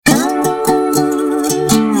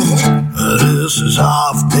This is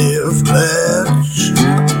Half Deaf Pledge.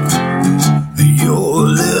 You're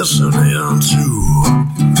listening to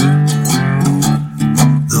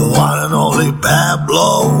the one and only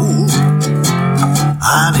Pablo,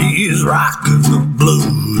 and he's rocking the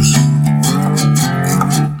blues.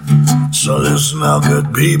 So listen up,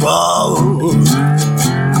 good people,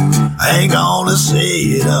 I ain't gonna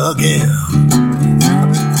say it again,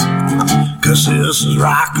 'cause this is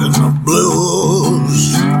rocking the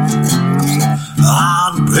blues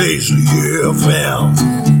on Paisley FM.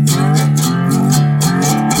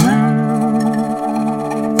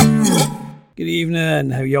 Good evening,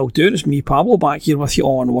 how y'all doing? It's me, Pablo, back here with you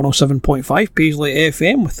on 107.5 Paisley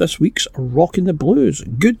FM with this week's Rockin' the Blues.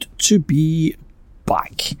 Good to be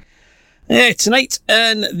back. Tonight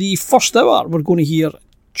in the first hour we're going to hear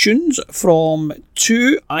tunes from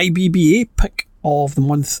two IBBA Pick of the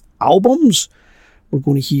Month albums. We're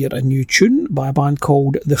going to hear a new tune by a band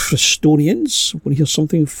called The Fristonians. We're going to hear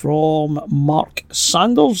something from Mark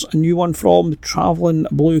Sanders, a new one from the Travelling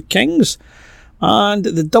Blue Kings, and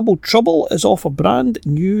The Double Trouble is off a brand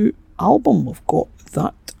new album. We've got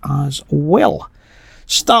that as well.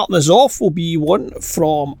 Starting us off will be one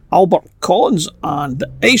from Albert Collins and the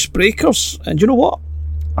Icebreakers, and you know what?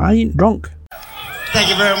 I ain't drunk. Thank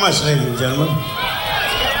you very much, ladies and gentlemen.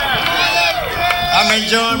 I'm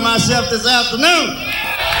enjoying myself this afternoon.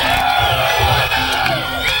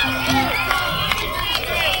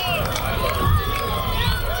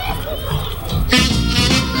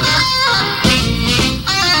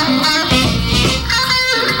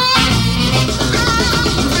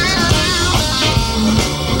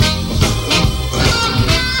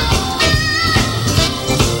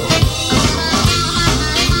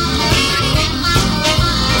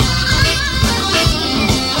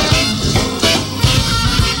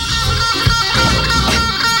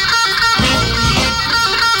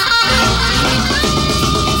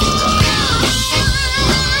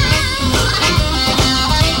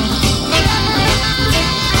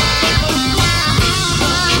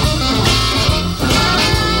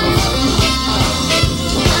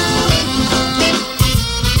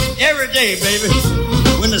 Baby,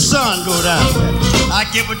 when the sun go down, I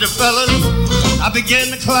get with the fellas, I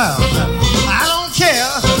begin to clown. I don't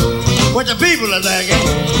care what the people are thinking.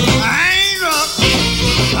 I ain't drunk,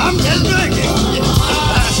 I'm just drinking.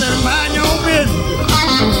 I said, mind your own business.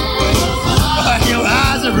 Your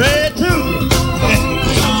eyes are red too.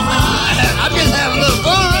 I'm just having a little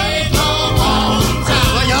fun.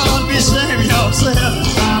 Well, y'all ought to be ashamed of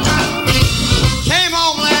yourselves. Came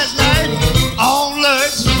home last night on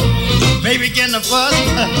lunch. Baby getting a fuss.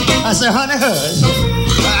 I said, honey, hush.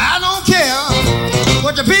 I don't care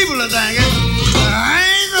what the people are thinking. I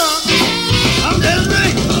ain't drunk. I'm just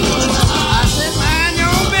drinking. I said, mind your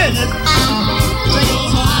own business.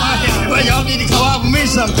 Well, y'all need to come out with me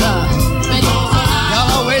sometime.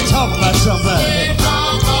 Y'all always talk about somebody.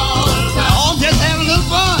 I'm just having a little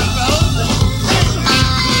fun, brother.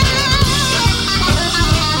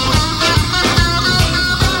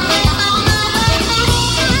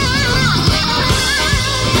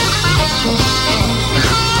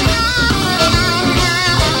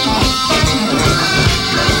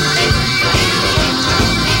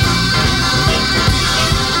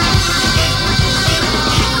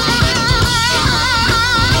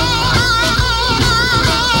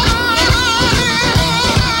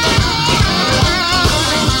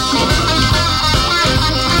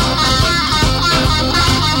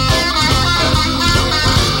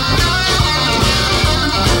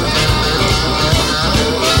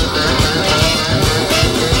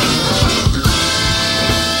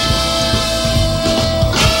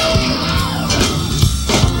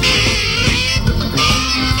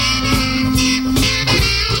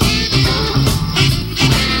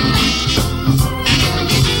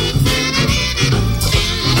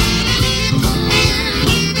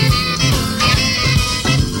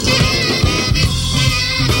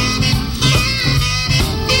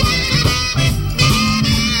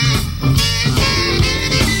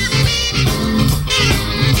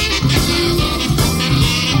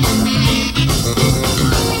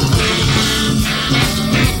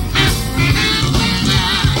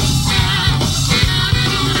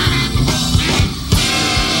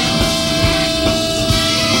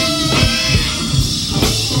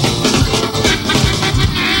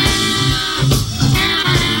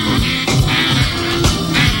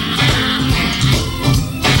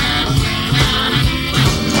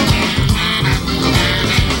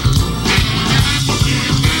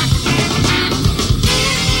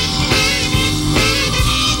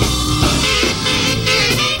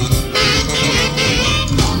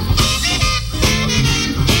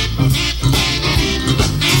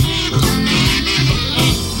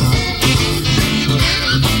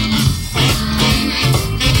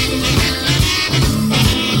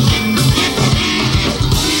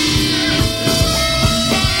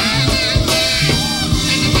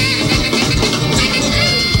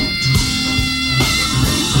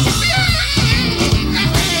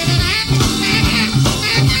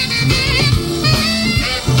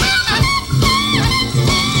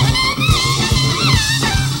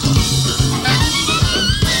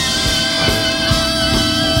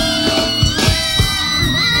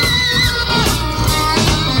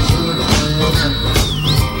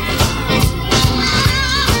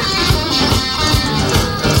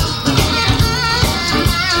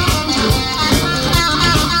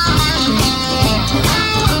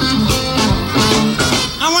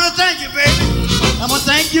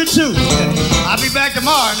 too. I'll be back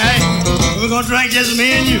tomorrow night. We're gonna drink just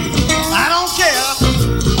me and you. I don't care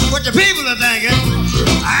what the people are thinking.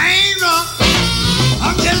 I ain't drunk.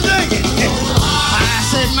 I'm just drinking. I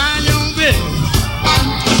said, mind your own business.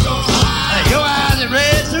 Hey, your eyes are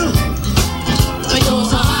red too.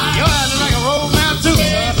 Your eyes are like a road map too.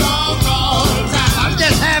 I'm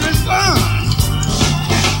just having fun.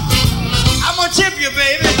 I'm gonna tip you,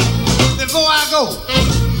 baby, before I go.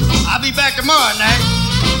 I'll be back tomorrow night.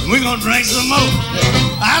 And we're gonna drink some more.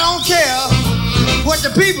 I don't care what the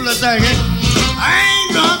people are thinking. I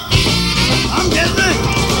ain't drunk. I'm just drinking.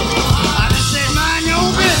 I just said, mind your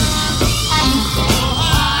own business.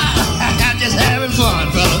 I'm just having fun,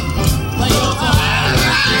 brother.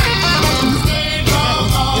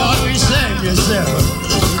 You ought to be ashamed of yourself.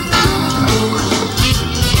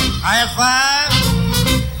 I had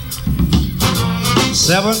 5,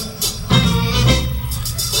 7.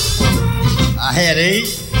 I had 8,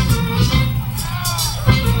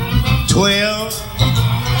 12.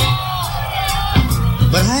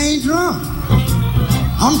 But I ain't drunk.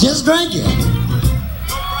 I'm just drinking.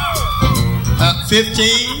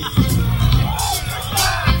 15.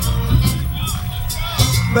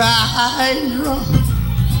 But I ain't drunk.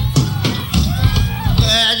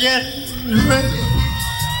 I just drinking.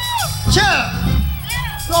 Chuck!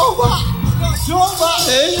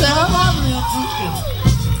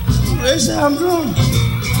 They say I'm drunk.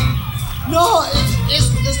 No,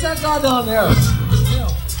 it's that guy down there.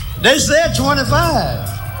 They said 25.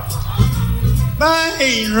 But I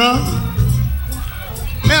ain't drunk.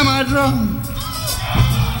 Am I drunk?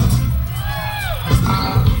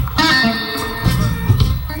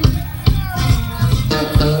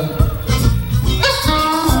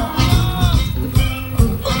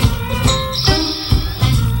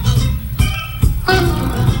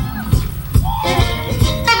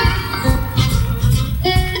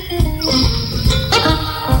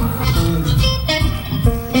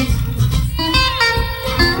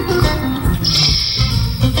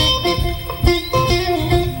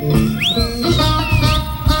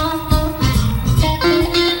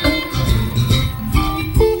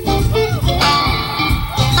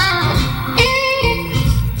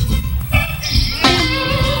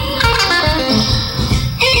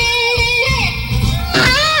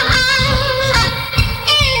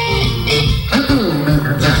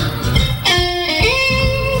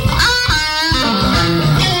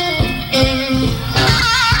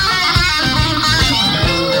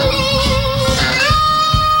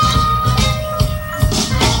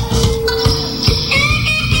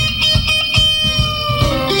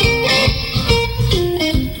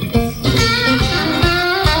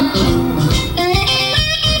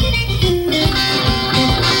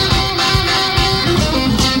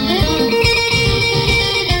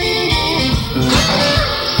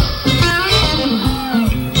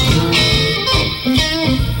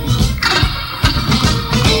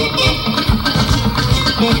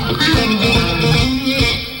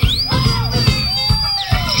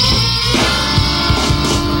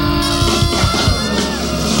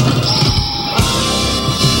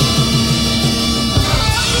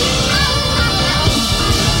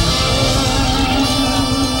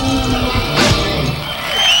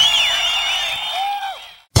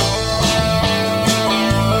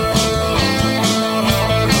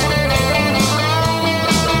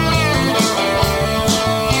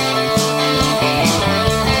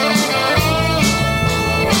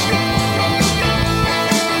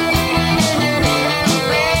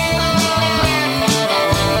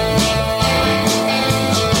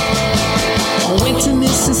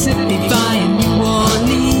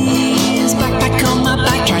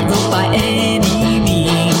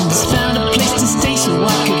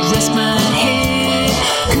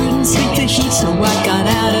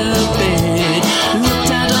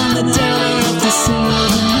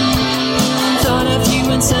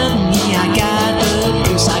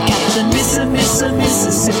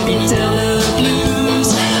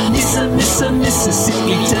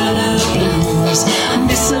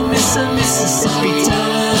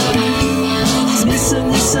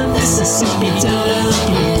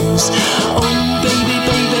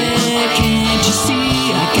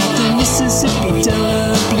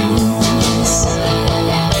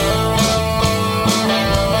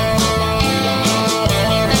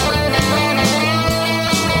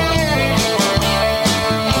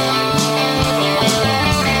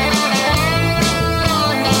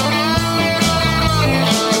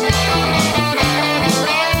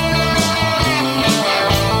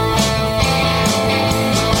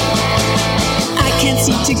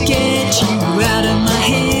 out of my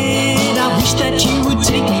head. I wish that you would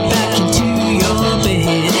take me back into your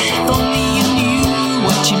bed.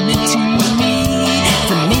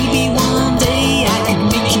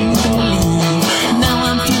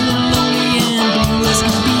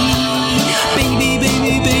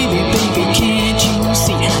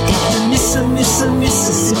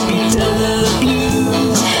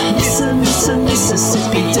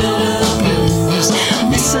 Mississippi Delta blues.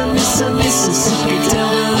 Mississippi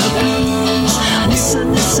Delta blues.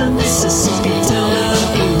 Mississippi Delta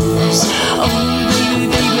blues. Oh baby,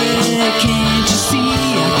 baby, can't you see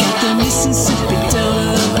I got the Mississippi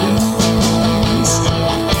Delta blues.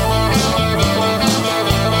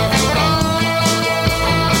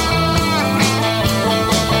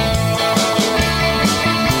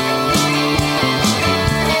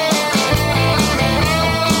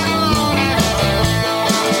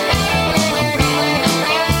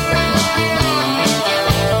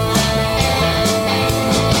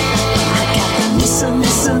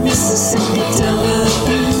 Mississippi Delta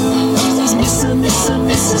blues.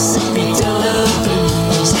 Mississippi Delta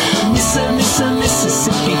blues.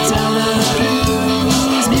 Mississippi Delta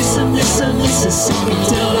blues. Mississippi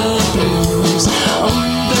Delta blues. Oh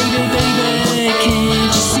baby, baby,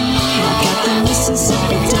 can't you see I got the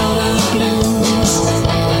Mississippi Delta blues.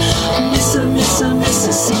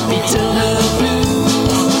 Mississippi Delta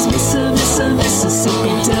blues.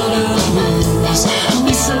 Mississippi Delta blues.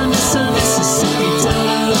 Mississippi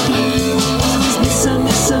Delta blues.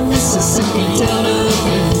 Mississippi Delta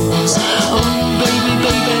blues. Oh baby,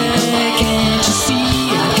 baby, can't you see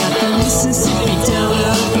I got the Mississippi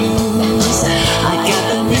Delta blues. I got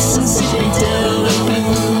the Mississippi Delta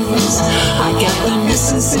blues. I got the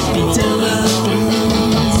Mississippi Delta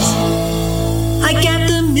blues. I got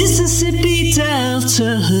the Mississippi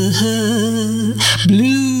Delta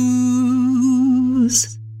blues.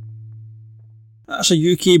 That's a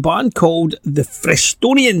UK band called the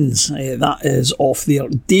Frestonians. That is off their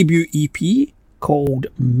debut EP called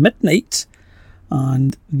Midnight,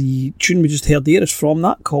 and the tune we just heard there is from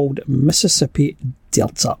that, called Mississippi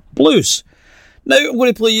Delta Blues. Now I'm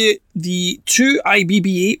going to play you the 2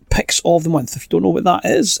 IBBA picks of the month. If you don't know what that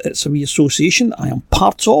is, it's a wee association that I am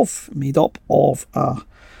part of, made up of a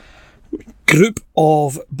group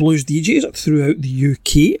of blues DJs throughout the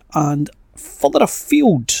UK and further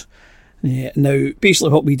afield. Now,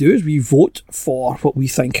 basically what we do is we vote for what we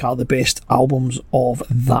think are the best albums of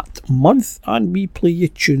that month, and we play you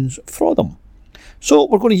tunes from them. So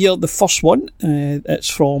we're going to hear the first one. It's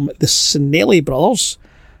from the Sinelli Brothers.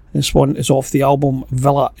 This one is off the album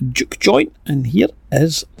Villa Juke Joint, and here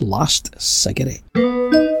is Last Cigarette.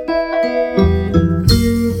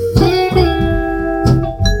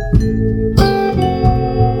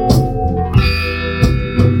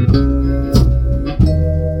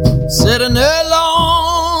 Sitting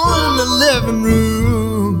alone in the living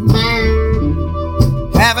room,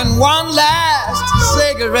 having one last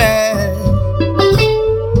cigarette.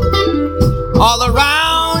 All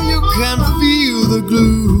around you can feel the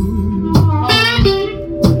gloom.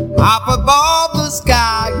 Up above the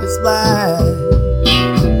sky is black.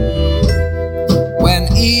 When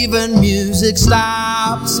even music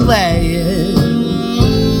stops playing,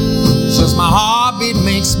 just my heartbeat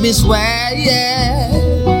makes me swear, yeah.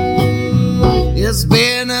 It's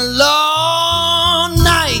been a long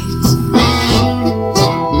night.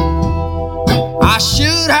 I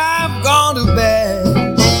should have gone to bed.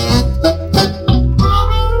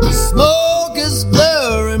 Smoke is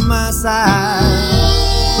blurring my sight.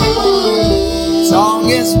 Tongue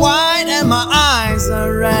is white and my eyes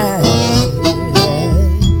are red.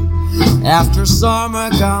 After summer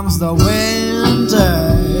comes the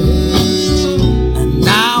winter, and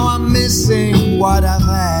now I'm missing what I've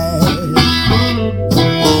had.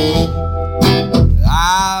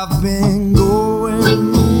 I've been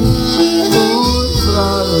going full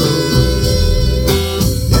throttle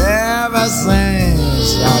ever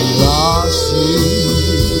since I lost you,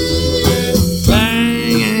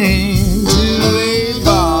 clinging to a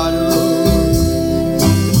bottle,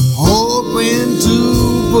 hoping to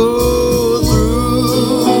pull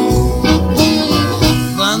through.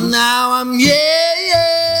 But now I'm in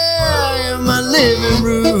my living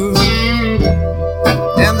room,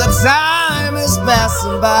 and the time is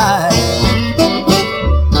passing by.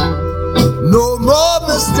 No more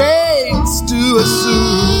mistakes to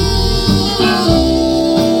assume,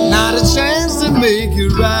 not a chance to make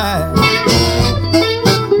it right.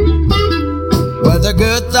 But the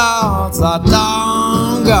good thoughts are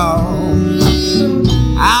long gone.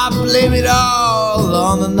 I blame it all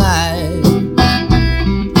on the night.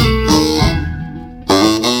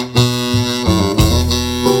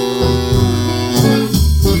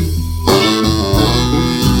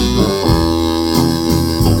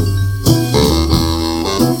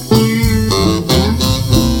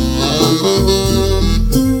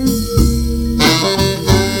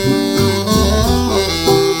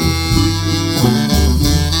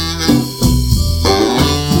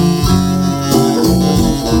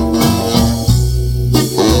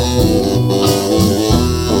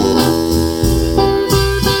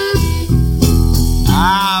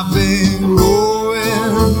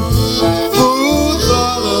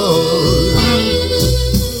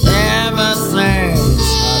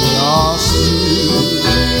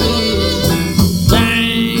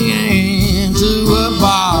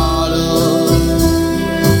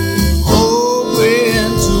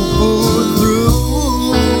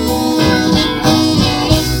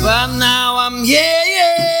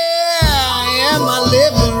 in my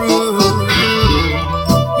living room,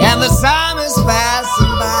 and the time is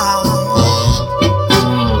passing by.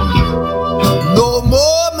 No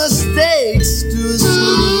more mistakes to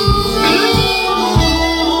see,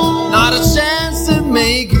 not a chance to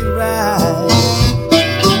make it right.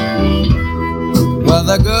 Well,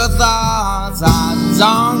 the good thoughts are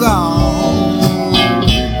long gone,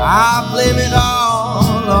 I blame it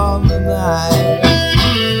all on the night.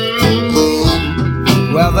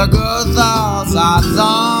 Well, the good thoughts are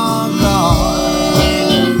long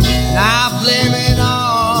gone, I blame it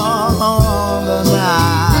all on the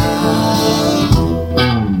night.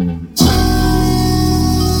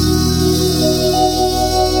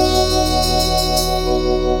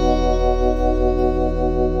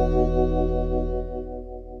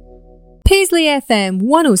 Paisley FM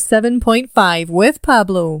 107.5 with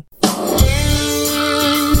Pablo.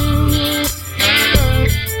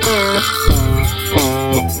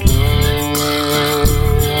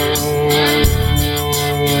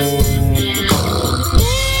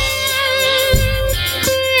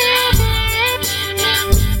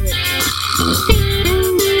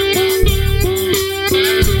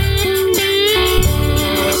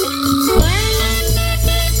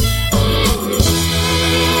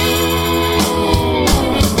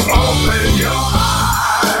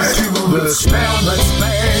 The spell that's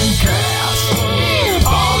been cast,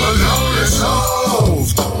 all the lonely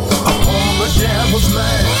souls upon the devil's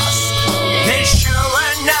mask. There's sure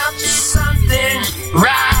enough something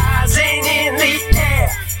rising in the air.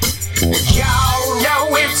 Y'all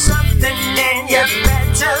know it's something and you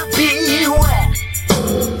better beware.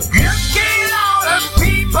 Look at all the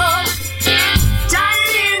people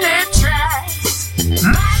dying in their tracks.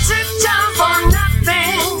 Might have done for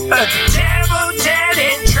nothing, a devil dead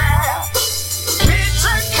in tracks.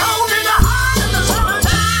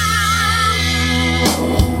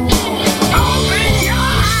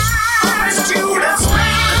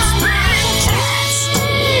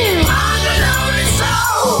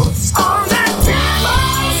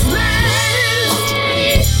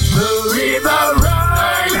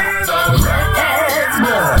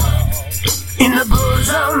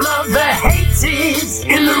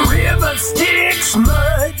 In the river sticks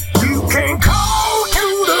mud. You can call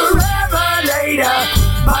to the revelator,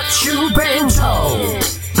 but you've been told.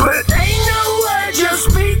 But ain't no word you're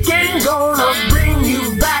speaking gonna bring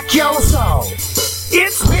you back your soul.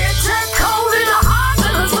 It's bitter cold in the heart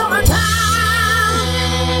of the summertime.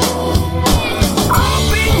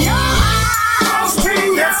 Open your eyes to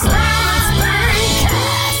the spell that's been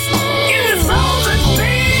cast. In the souls that's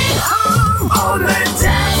been hung on the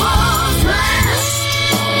devil's mask.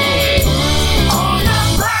 On the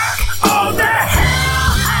back of the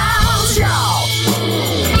hellhounds, y'all.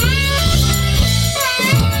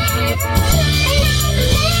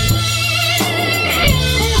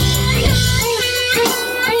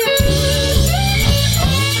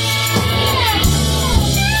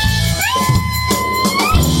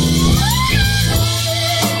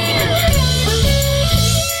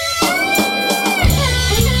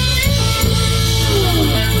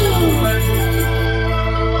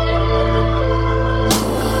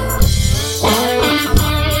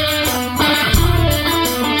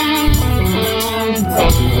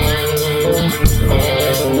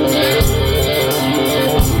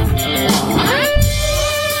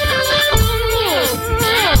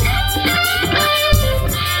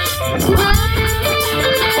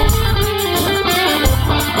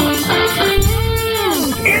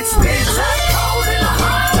 It's bitter cold in the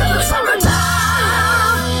heart of the summertime.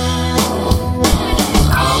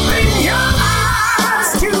 Open your eyes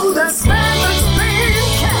to the spell that's been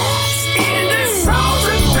cast. In the souls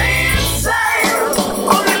that's been saved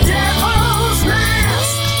on the devil's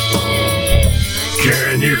mask.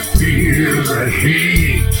 Can you feel the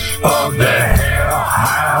heat of the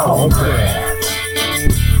hellhound breath?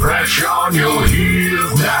 Fresh on your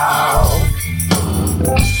heels now.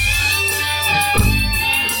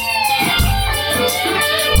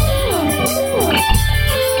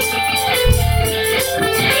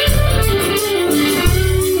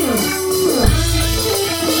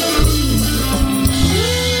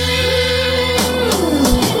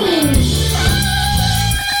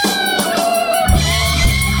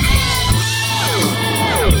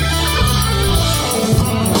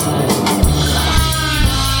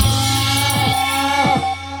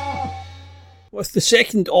 With the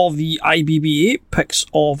second of the IBBA picks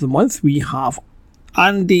of the month, we have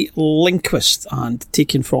Andy Lindquist, and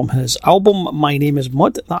taken from his album My Name Is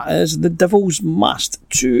Mud, that is The Devil's Mask.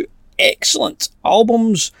 Two excellent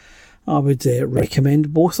albums. I would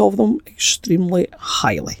recommend both of them extremely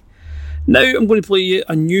highly. Now I'm going to play you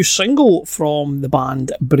a new single from the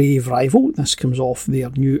band Brave Rival. This comes off their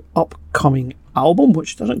new upcoming album,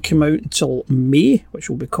 which doesn't come out until May, which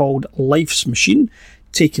will be called Life's Machine.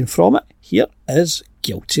 Taken from it, here is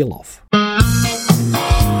Guilty Love.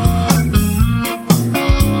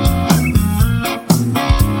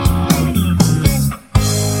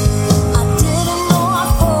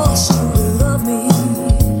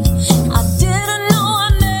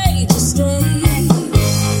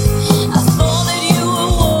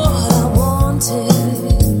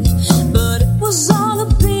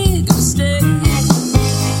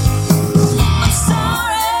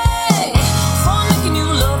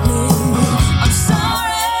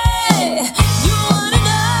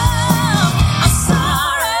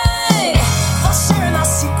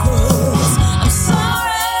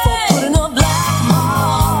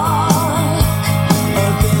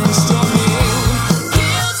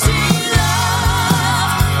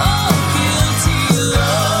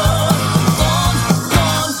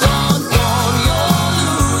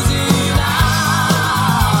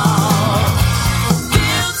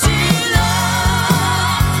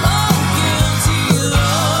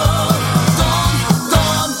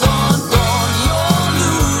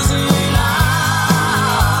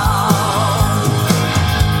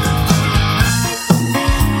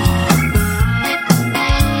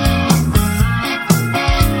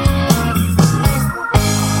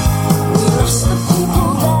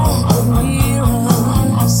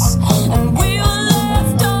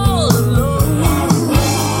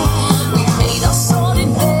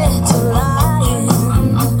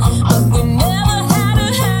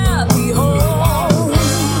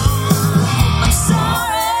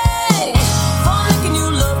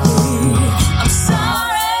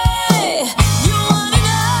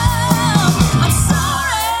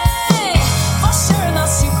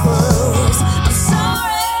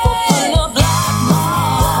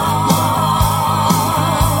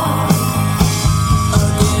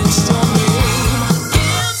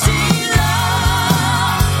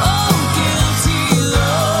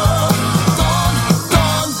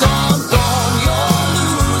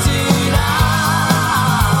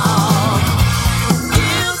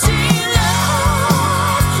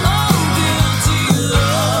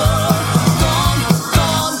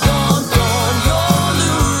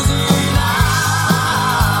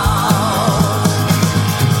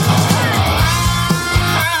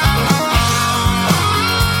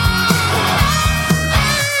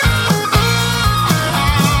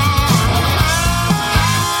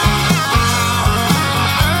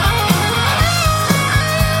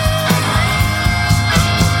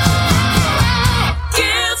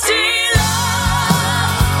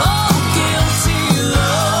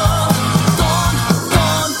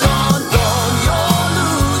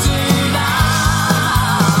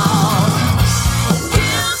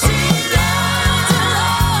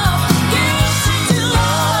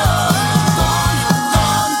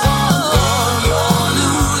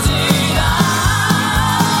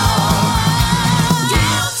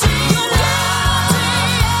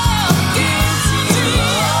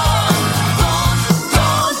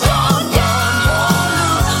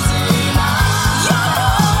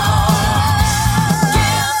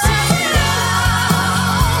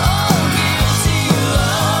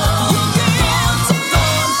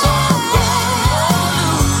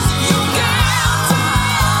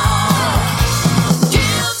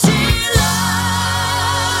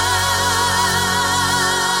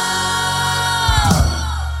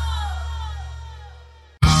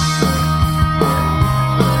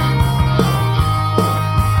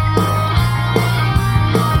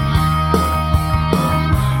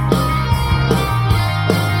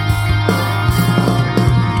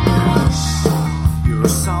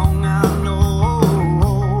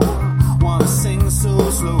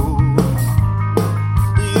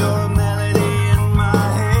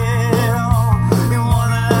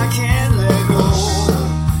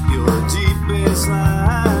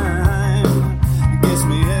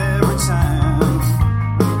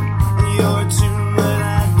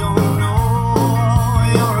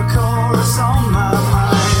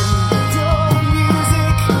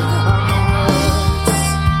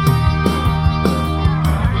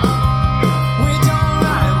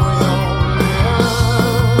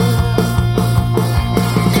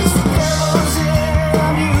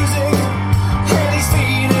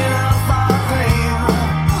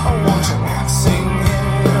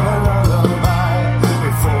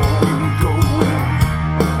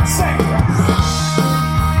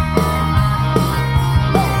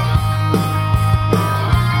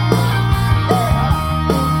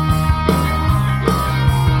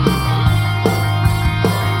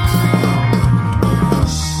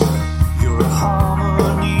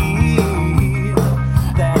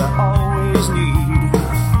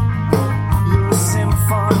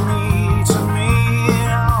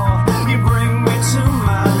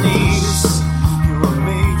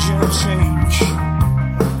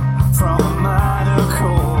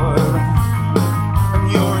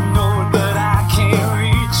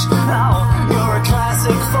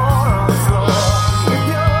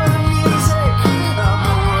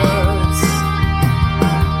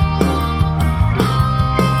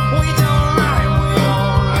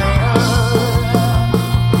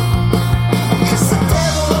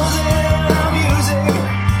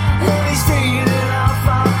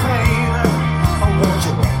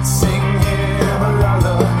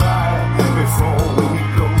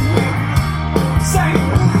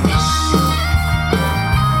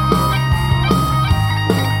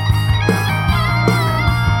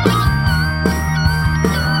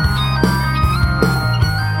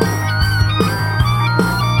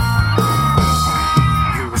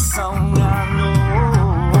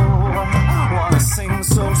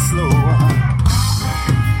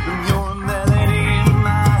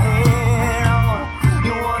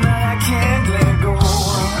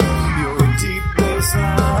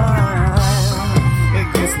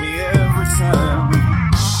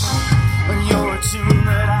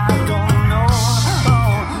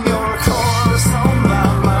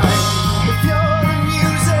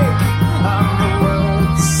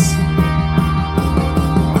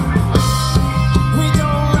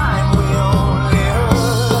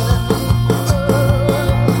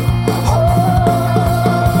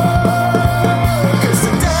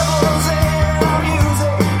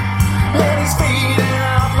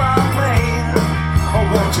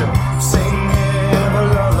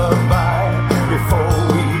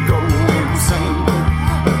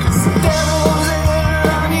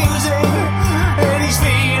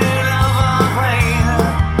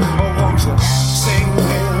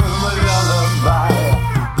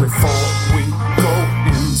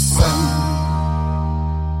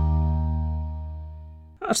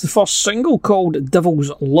 the first single called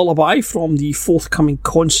Devil's Lullaby from the forthcoming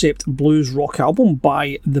concept blues rock album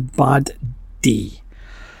by The Bad Day.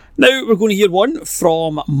 Now we're going to hear one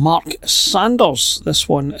from Mark Sanders. This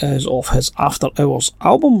one is off his After Hours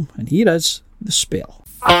album, and here is The Spell.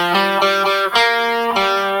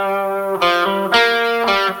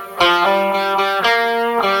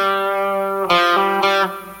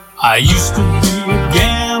 I used to be a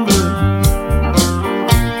gambler,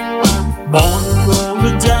 born to roll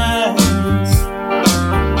the dice.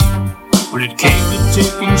 When it came to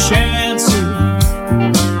taking chances,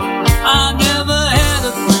 I never had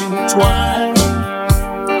to think twice.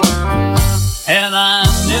 And I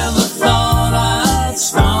never thought I'd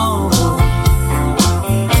stumble,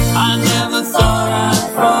 I never thought I'd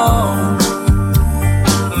fall,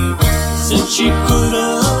 since she put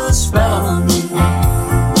a spell on me.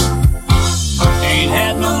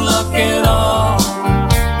 At all.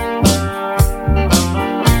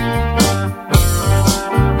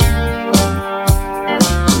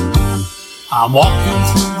 I'm walking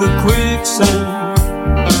through the quicksand,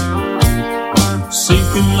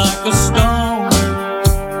 sinking like a stone,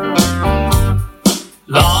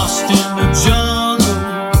 lost in the jungle,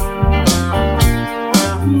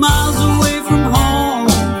 miles away from home,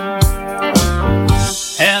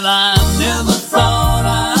 and I never thought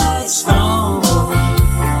I'd stumble,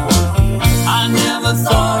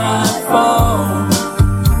 thought I'd fall,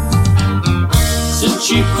 since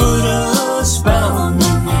she put a spell on me.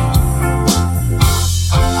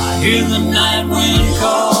 I hear the night wind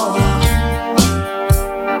call,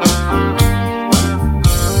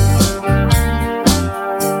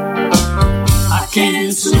 I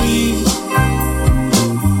can't sleep,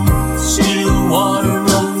 still water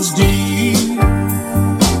runs deep,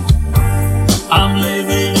 I'm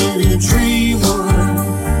living in a dream world.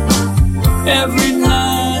 Every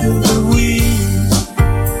night of the week,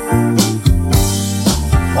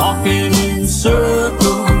 walking in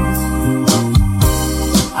circles,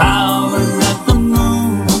 howling at the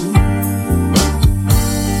moon.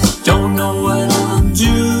 Don't know what I'm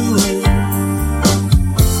doing,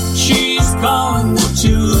 she's calling the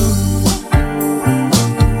tune.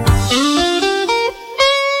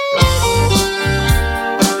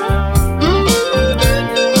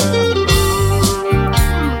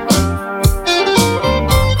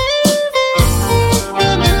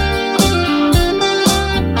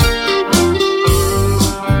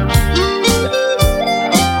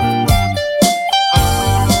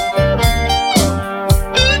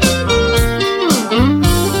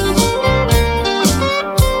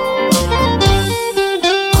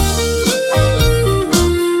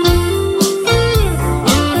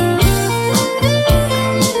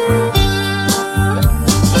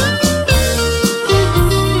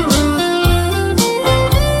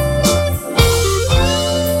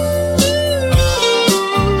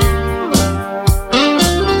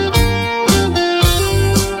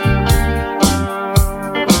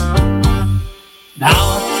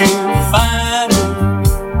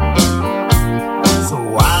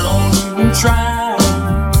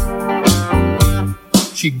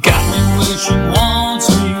 She got me where she wants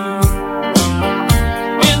me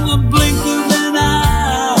in the blink of an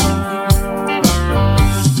eye,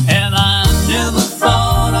 and I never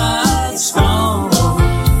thought I'd stumble,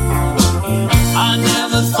 I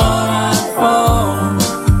never thought I'd fall,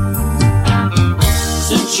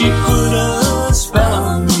 since she put a spell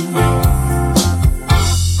on me.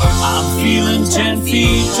 I'm feeling 10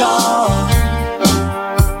 feet tall,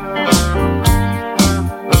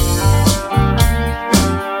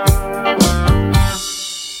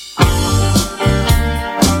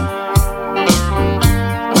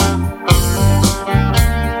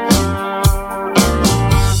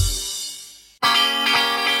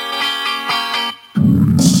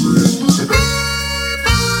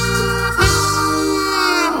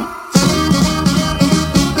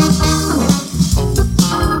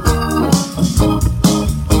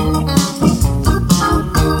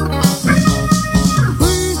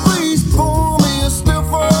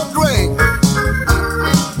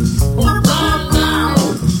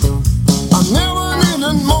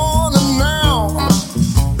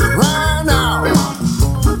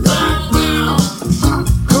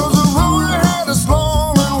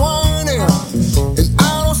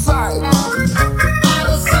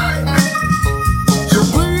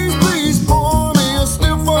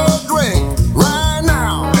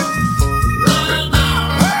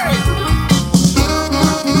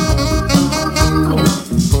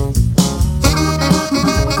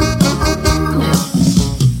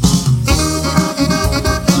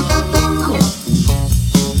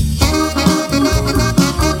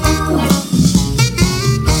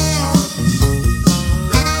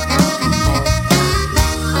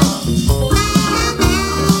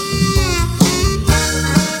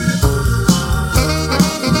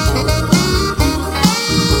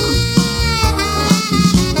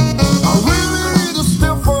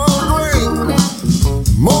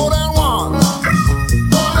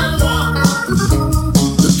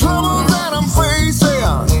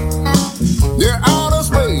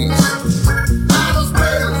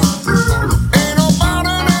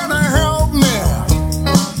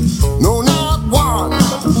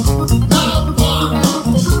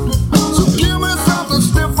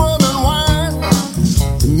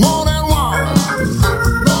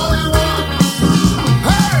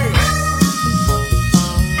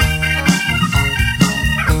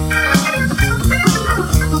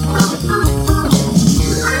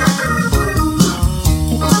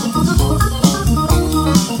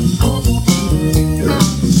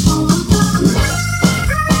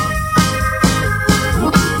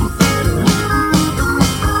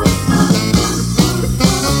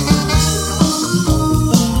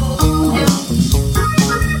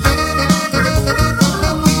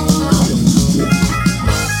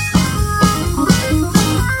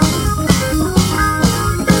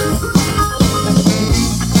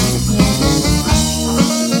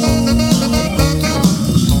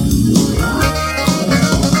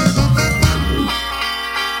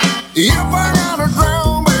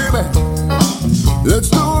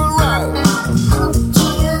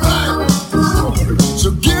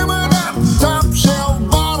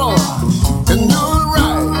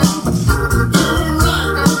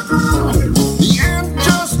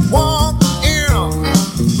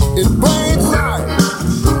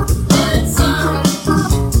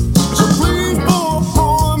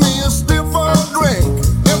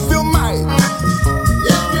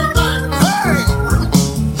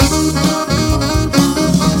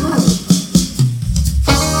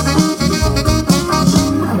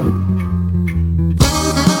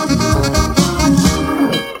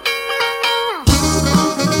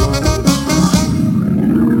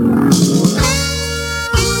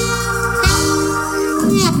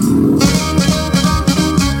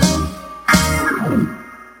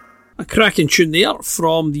 A cracking tune there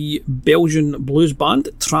from the Belgian blues band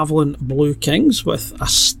Travelling Blue Kings with a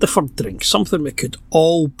stiffer drink, something we could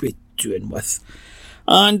all be doing with.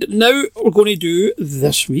 And now we're going to do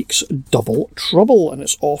this week's Double Trouble, and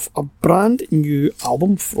it's off a brand new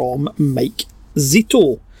album from Mike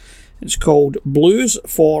Zito. It's called Blues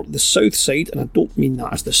for the South Side, and I don't mean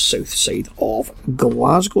that as the south side of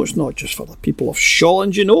Glasgow. It's not just for the people of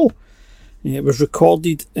Shawland, you know. It was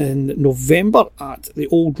recorded in November at the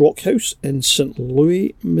Old Rock House in St.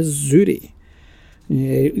 Louis, Missouri.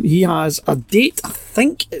 He has a date, I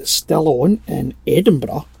think it's still on, in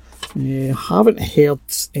Edinburgh. Haven't heard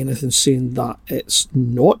anything saying that it's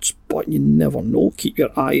not, but you never know. Keep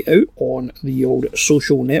your eye out on the old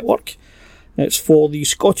social network. It's for the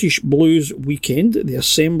Scottish Blues Weekend, the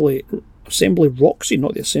Assembly Roxy,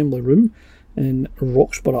 not the Assembly Room, in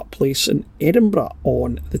Roxburgh Place in Edinburgh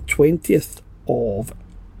on the 20th of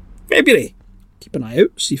February. Keep an eye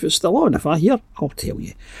out, see if it's still on. If I hear, I'll tell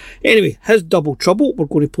you. Anyway, his Double Trouble, we're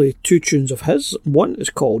going to play two tunes of his. One is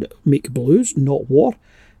called Make Blues, Not War,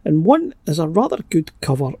 and one is a rather good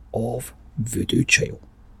cover of Voodoo Child.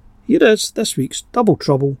 Here is this week's Double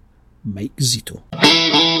Trouble, Mike Zito.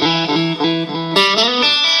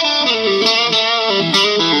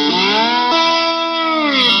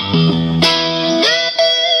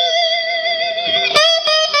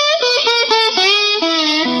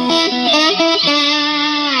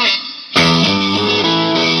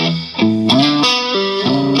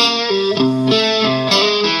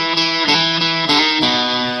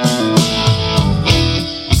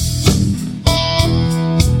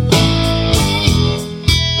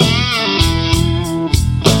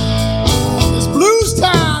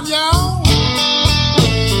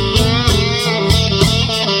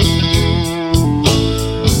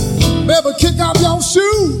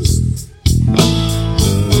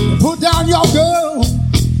 Your girl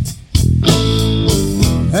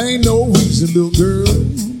ain't no reason, little girl,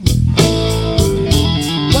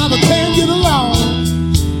 why we can't get along.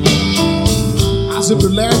 I said,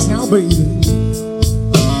 relax now, baby.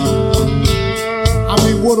 I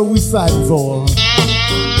mean, what are we fighting for?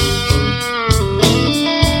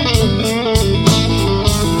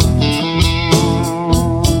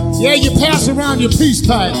 Yeah, you pass around your peace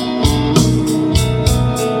pipe.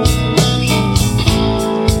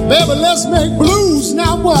 Baby, let's make blues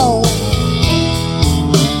now, whoa.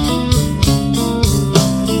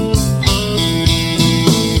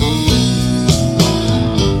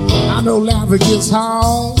 I know life it gets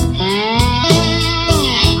hard.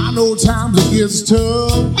 I know times it gets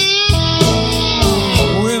tough.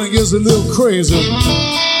 When it gets a little crazy,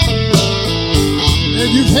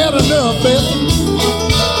 and you've had enough, baby.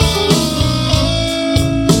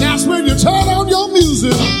 That's when you turn on your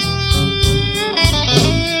music.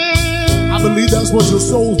 I believe that's what your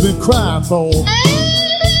soul's been crying for.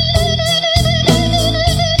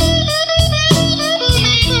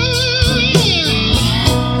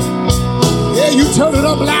 Yeah, you turn it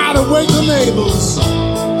up loud and wake the neighbors.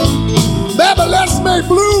 Baby, let's make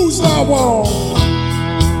blues now, whoa.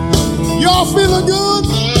 Y'all feeling good?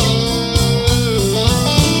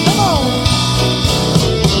 Come on.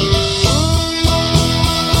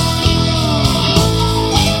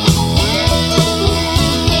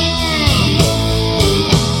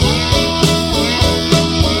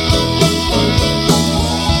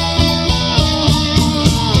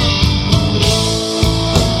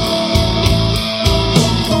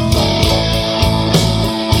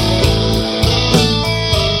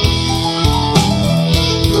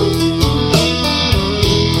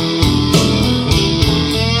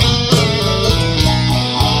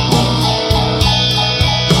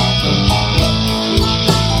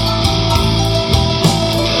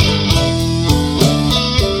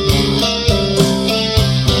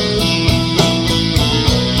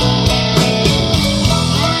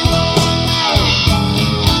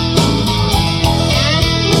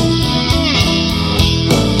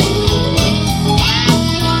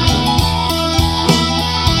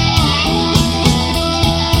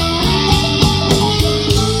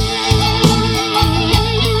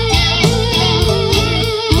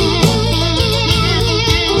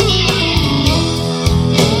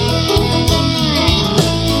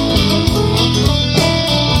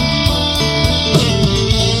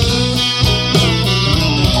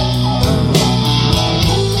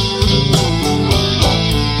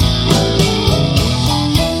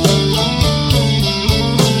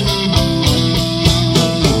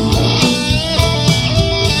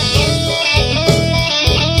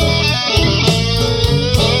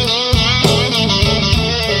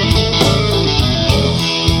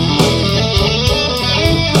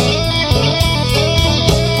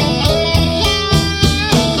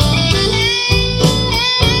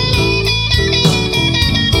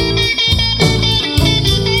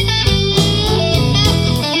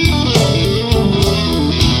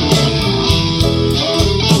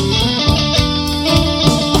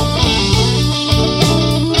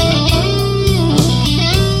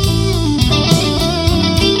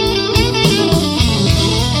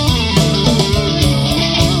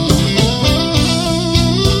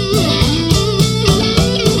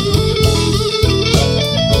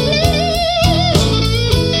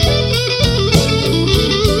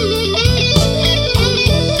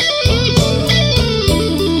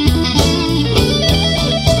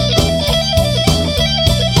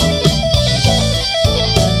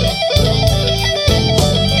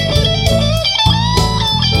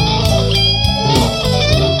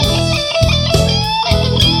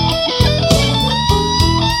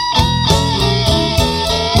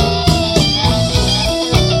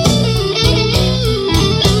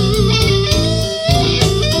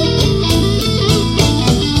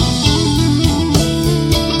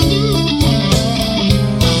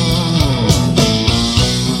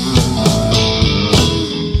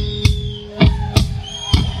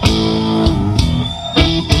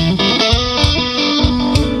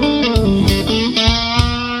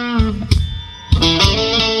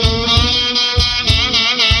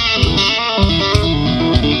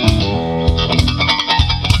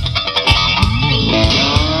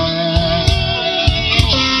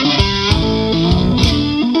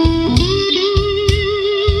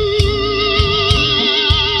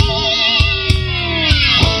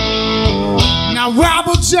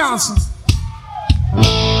 Johnson.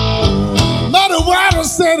 Muddy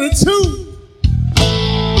Waters said it too.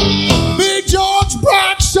 Big George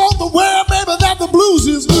Brown showed the world, baby, that the blues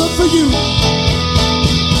is good for you.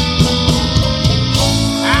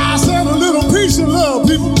 I said a little peace and love,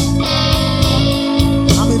 people.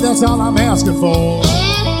 I mean, that's all I'm asking for.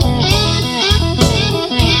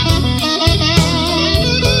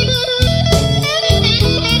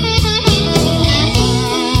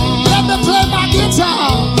 Let me play my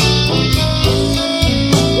guitar.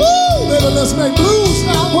 Woo, baby, let's make blues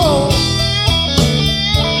now, whoa.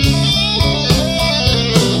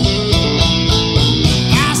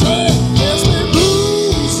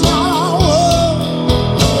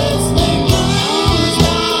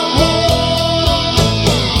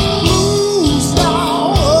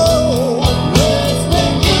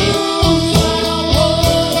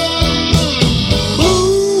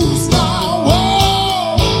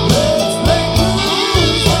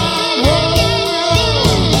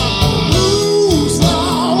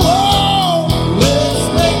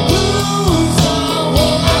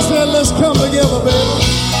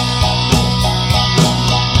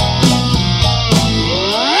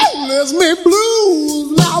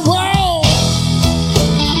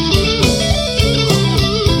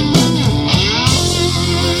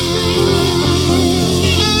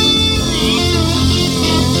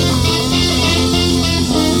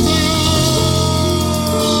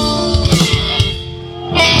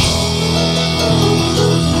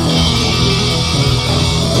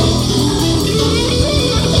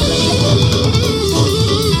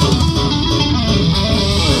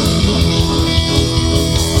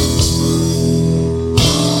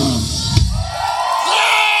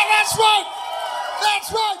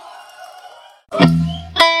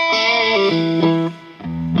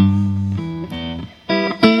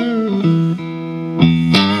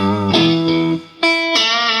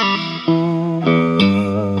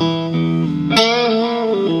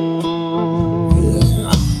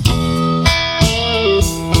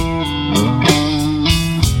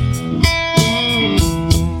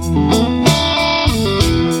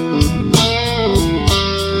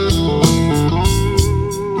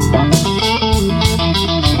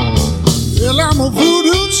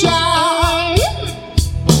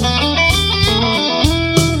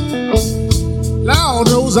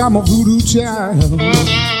 I'm a voodoo child.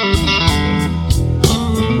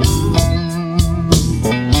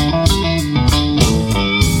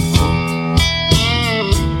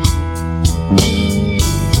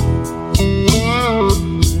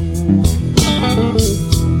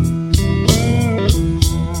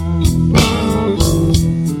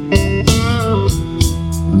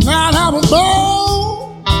 Night I was born,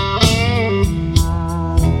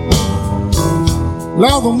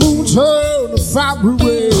 Lord, the moon turned to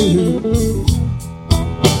February.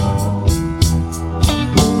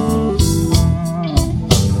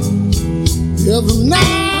 Every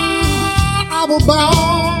night I was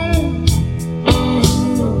born,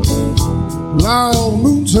 Lord, the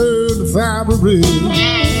moon turned to February.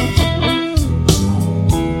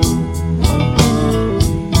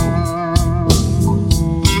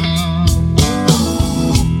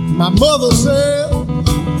 My mother said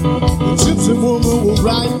the gypsy woman was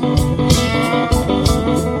right.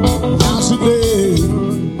 Now she dead.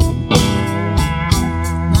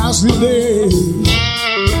 Now she dead.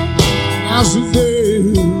 Now she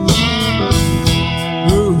dead.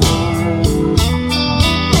 Ooh.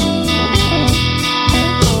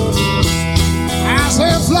 I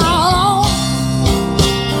said fly on.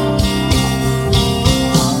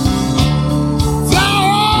 Fly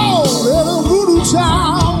on, little voodoo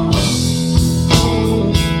child.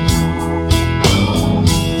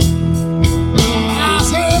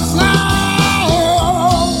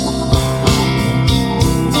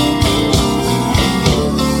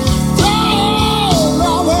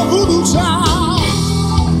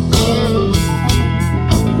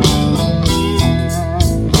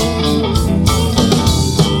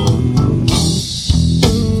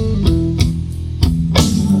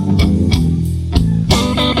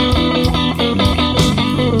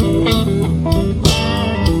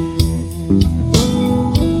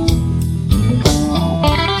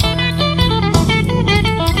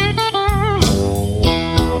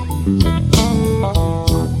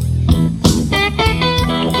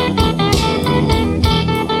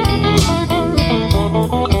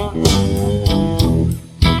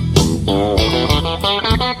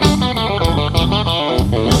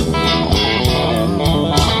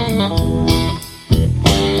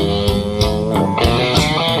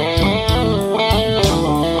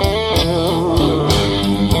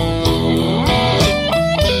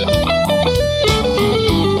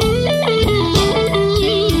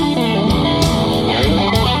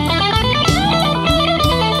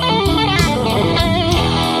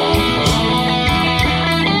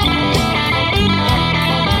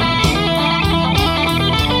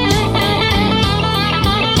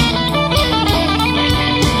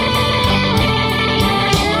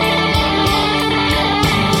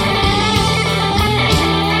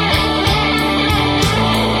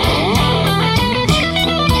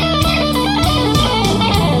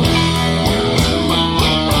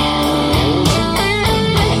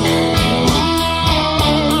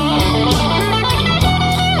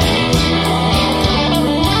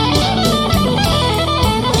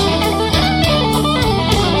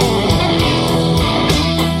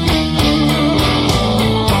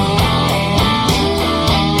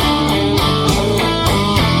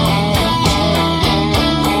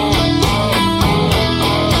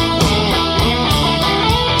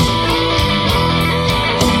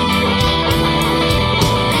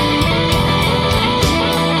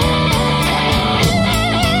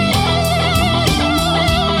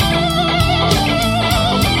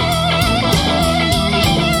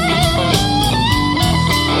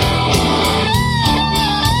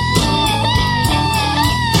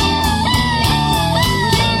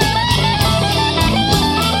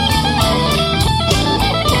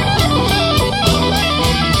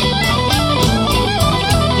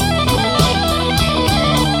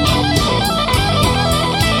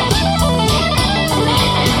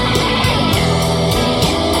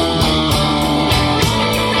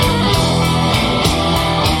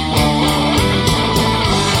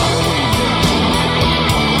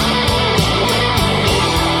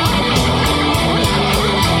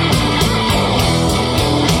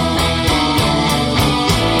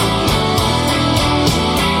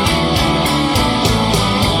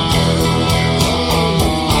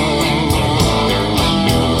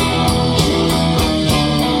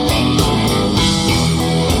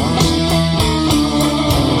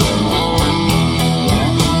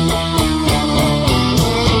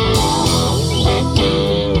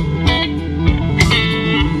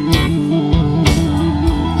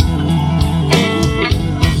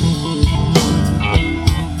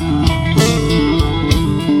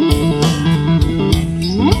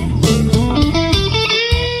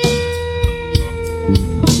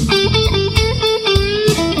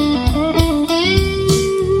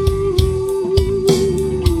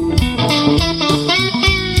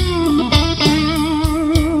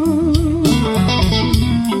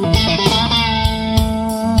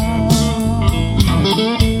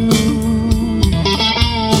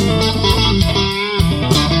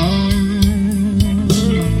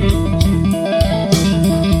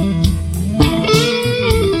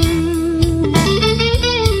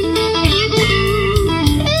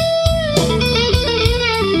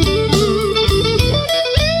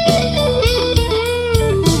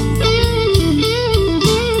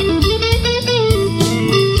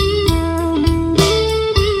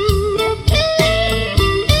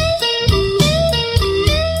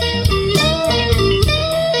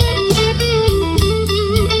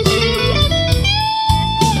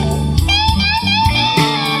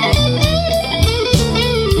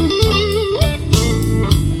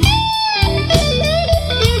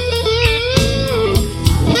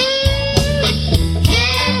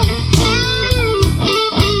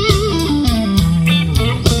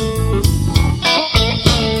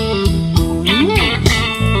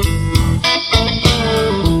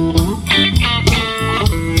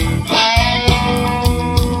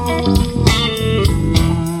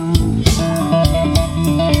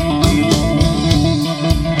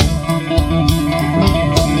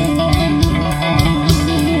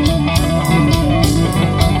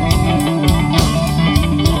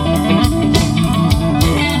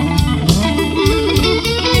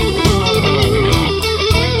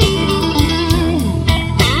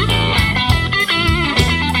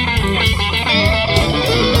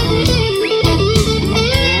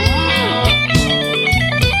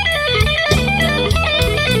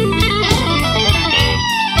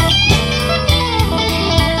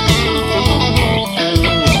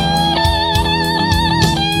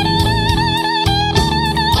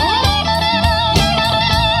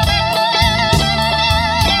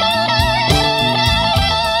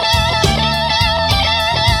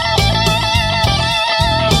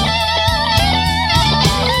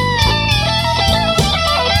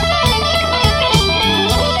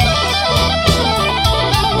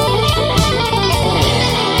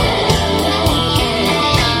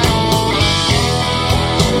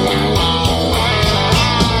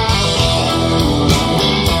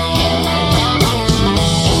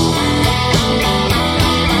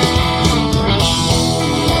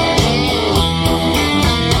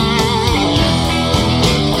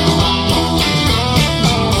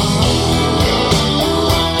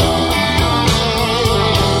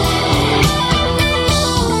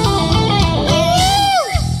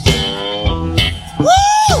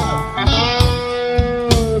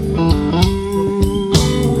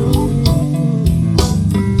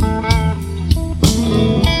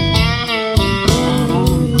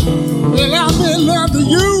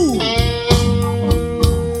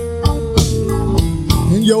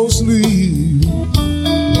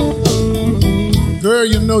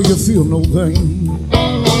 feel no pain.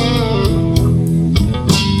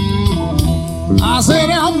 I said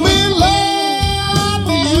I've been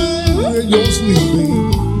loving you in your sleep, baby.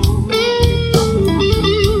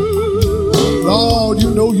 Lord,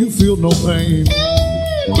 you know you feel no pain.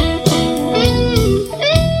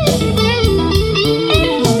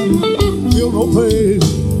 Feel no pain.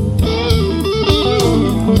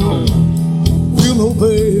 Feel no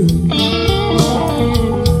pain.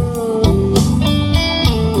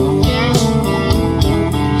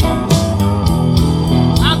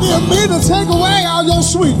 Me to take away all your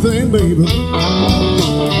sweet thing, baby.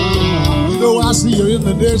 You know I see you in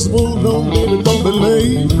the next mood, no, baby, don't be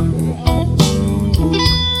late.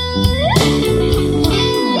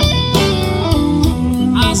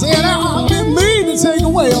 I said I didn't mean to take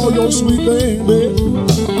away all your sweet thing, baby.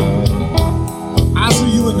 I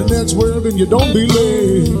see you in the next world and you don't be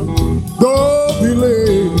late. Don't be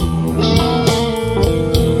late.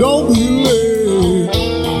 Don't be late.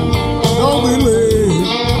 Don't be late.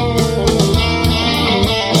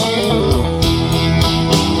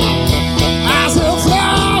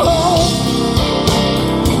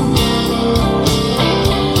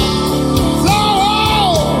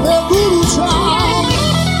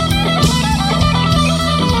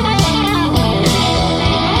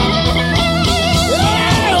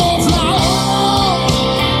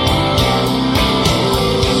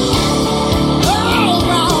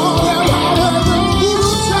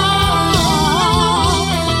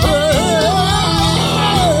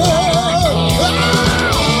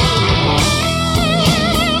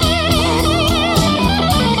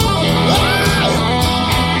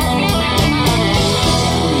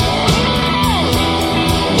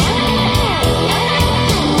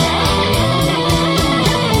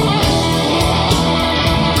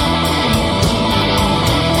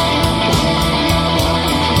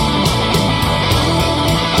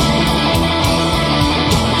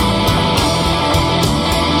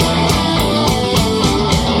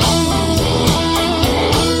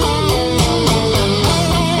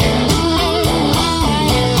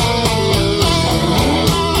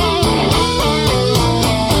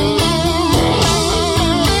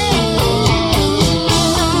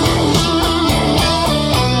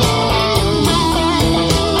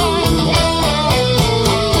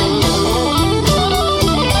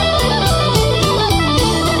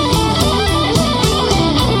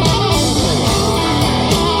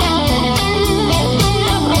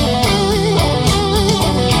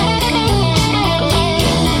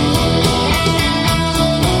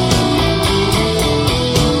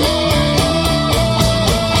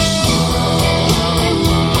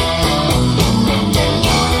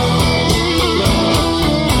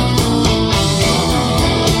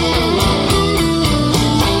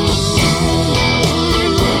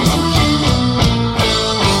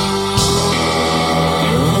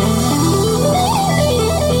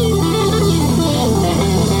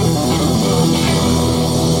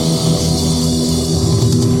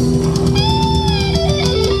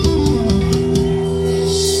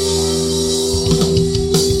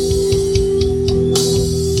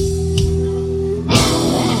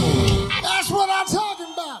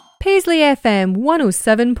 Paisley FM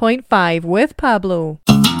 107.5 with Pablo.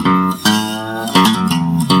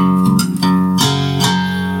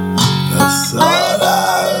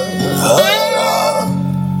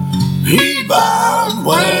 He bowed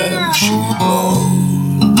when she blows.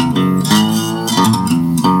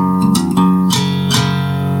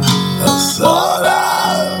 I thought I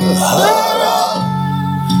heard her.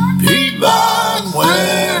 He bowed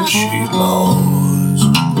when she blows.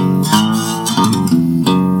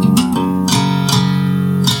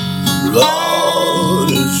 Lord,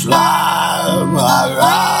 it's like my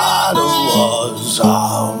rider was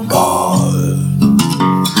on guard.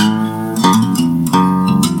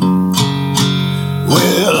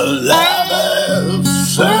 With laughing,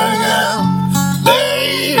 singing,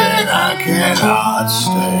 baby, I cannot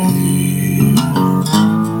stay.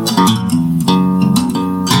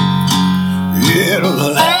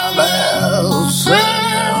 It'll laughing,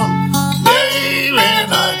 singing, baby,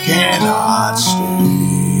 I cannot stay.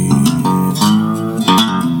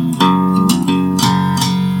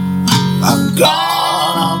 I'm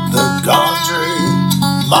gone up the country,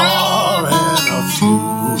 more in a few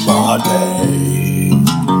more days.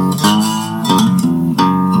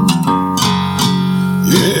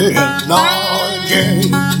 You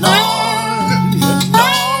know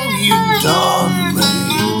you've done me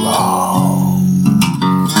wrong.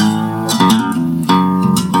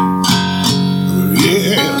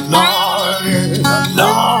 You know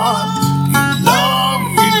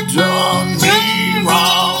you've done me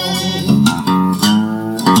wrong.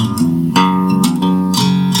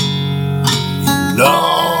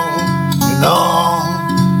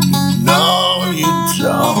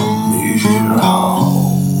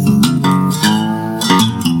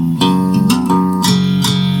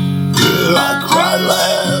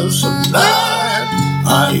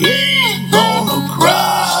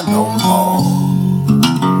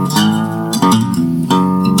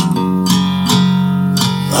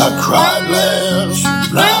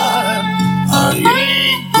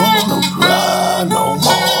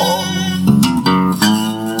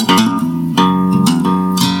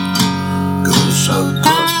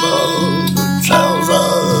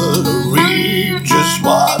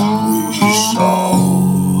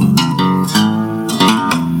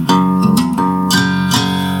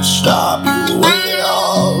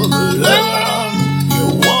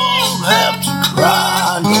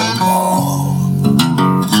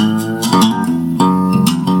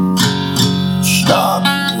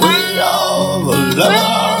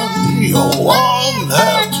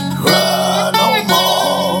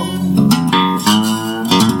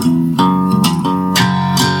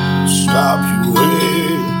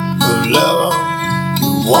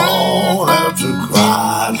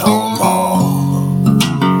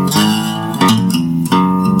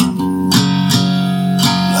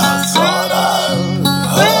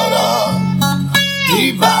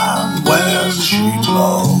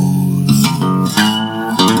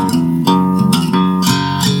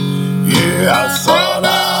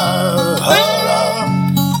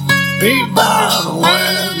 People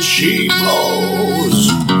when she blows.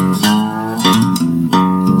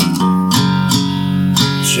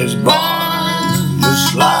 She's born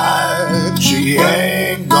just like she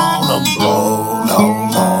ain't gonna blow no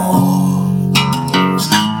more.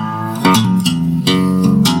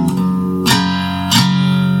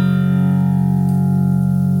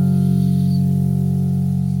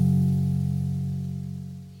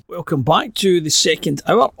 Welcome back to the second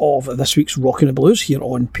hour of this week's Rockin' the Blues here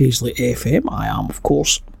on Paisley FM. I am, of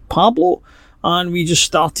course, Pablo, and we just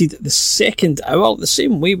started the second hour the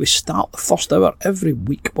same way we start the first hour every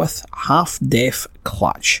week with Half Deaf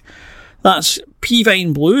Clutch. That's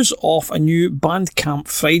Peavine Blues off a new Bandcamp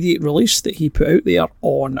Friday release that he put out there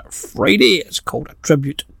on Friday. It's called A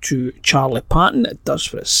Tribute to Charlie Patton. It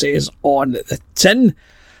does what it says on the tin.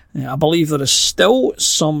 I believe there is still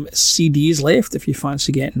some CDs left if you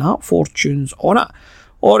fancy getting that, 4 tunes on it.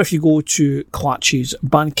 Or if you go to Clutch's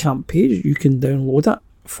Bandcamp page, you can download it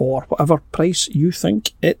for whatever price you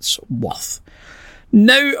think it's worth.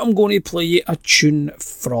 Now I'm going to play a tune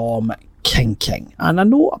from King King. And I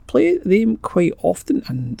know I play them quite often,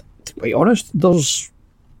 and to be honest, there's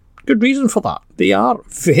good reason for that. They are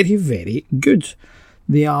very, very good.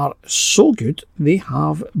 They are so good, they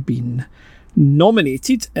have been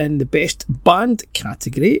nominated in the Best Band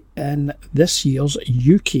category in this year's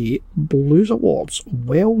UK Blues Awards.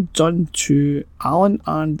 Well done to Alan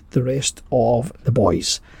and the rest of the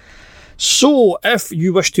boys. So, if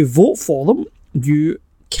you wish to vote for them, you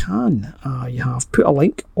can. You have put a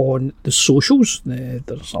link on the socials.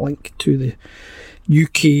 There's a link to the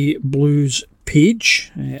UK Blues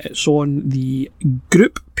page. It's on the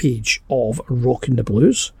group page of Rockin' the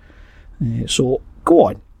Blues. So, go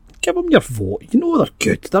on. Give them your vote. You know they're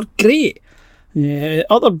good. They're great.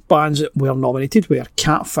 Other bands that were nominated were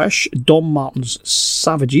Catfish, Don Martin's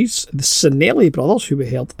Savages, the Sinelli Brothers, who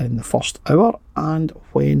we heard in the first hour, and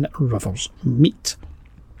When Rivers Meet.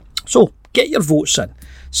 So, get your votes in.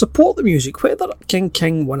 Support the music. Whether King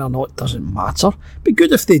King win or not doesn't matter. It'd be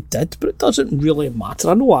good if they did, but it doesn't really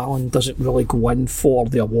matter. I know Alan doesn't really go in for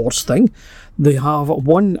the awards thing. They have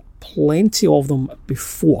won plenty of them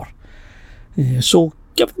before. So,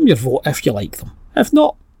 give them your vote if you like them. If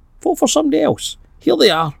not, vote for somebody else. Here they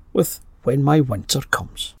are with When My Winter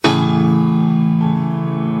Comes.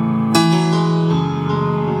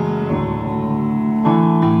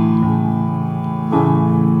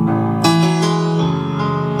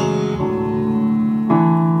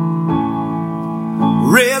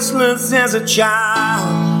 Restless as a child,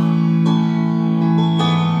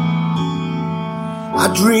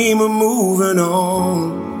 I dream of moving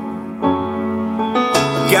on.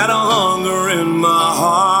 Got a hunger in my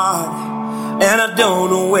heart, and I don't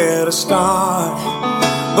know where to start.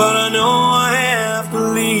 But I know I have to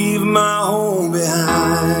leave my home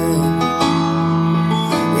behind.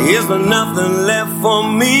 Is there nothing left for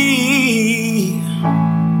me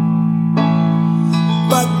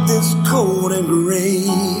but this cold and gray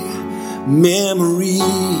memory?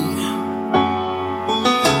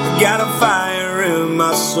 Got a fire in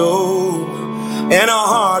my soul and a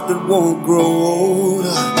heart that won't grow old.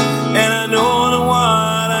 And I know that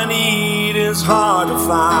what I need is hard to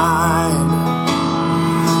find.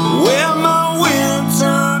 When my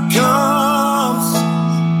winter comes,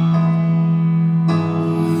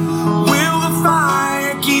 will the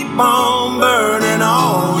fire keep on burning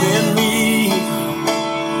on in me?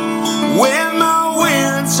 When my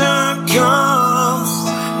winter comes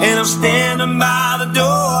and I'm standing by the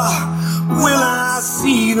door, will I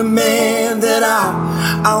see the man that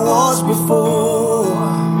I was before?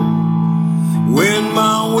 When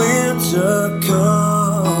my winter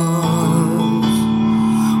comes,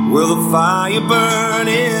 will the fire burn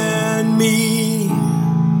in me?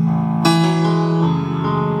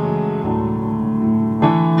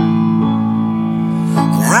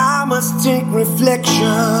 And I must take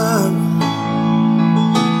reflection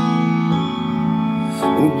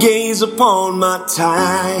and gaze upon my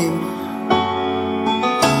time.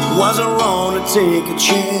 Was it wrong to take a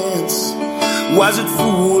chance? Was it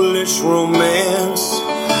foolish romance?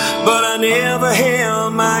 But I never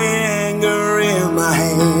held my anger in my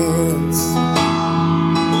hands.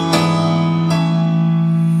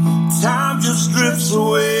 Time just drifts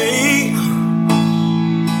away,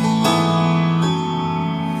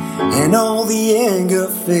 and all the anger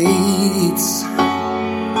fades.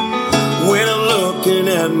 When I'm looking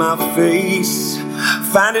at my face,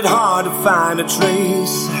 find it hard to find a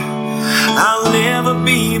trace. I'll never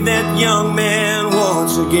be that young man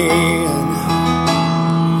once again.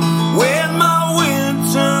 When my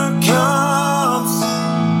winter comes,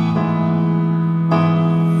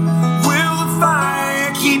 will the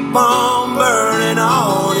fire keep keep on burning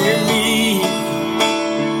on in me.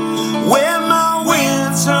 When my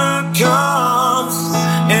winter comes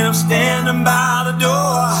and I'm standing by the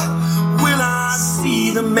door, will I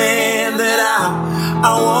see the man that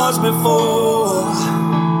I was before?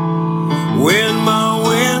 When my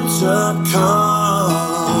winter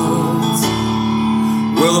comes,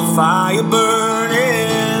 will the fire burn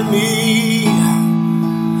in me?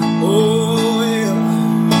 Oh, yeah.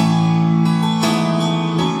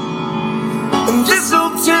 And this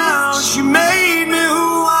old town, she made me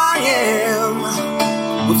who I am,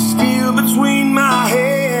 with steel between my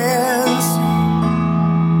hands.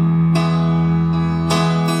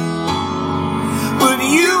 But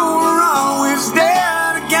you were always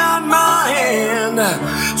there to guide my hand,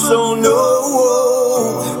 so no,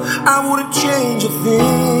 I wouldn't change a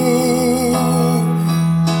thing.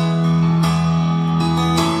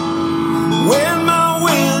 When my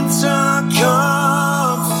winter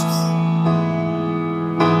comes,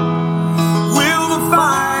 will the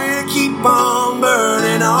fire keep on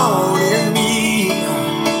burning on in me?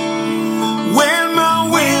 When my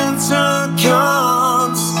winter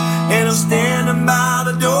comes and I'm standing by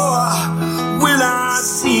the door, will I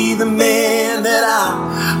see the man that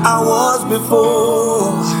I was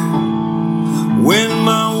before? When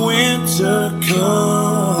my winter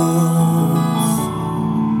comes,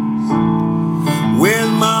 when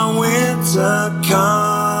my winter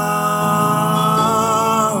comes,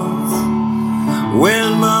 when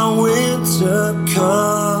my winter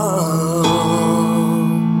comes.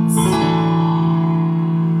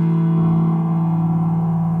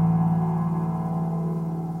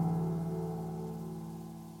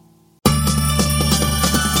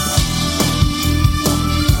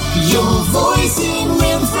 Your voice in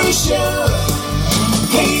Renfrewshire,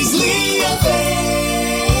 Paisley FM.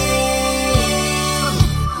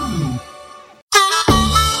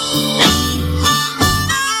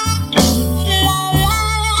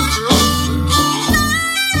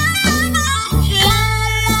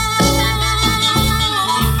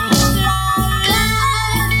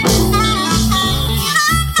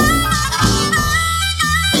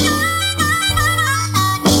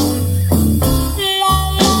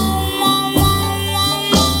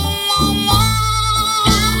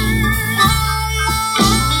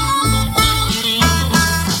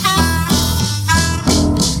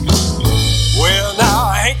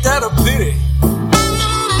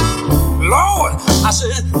 I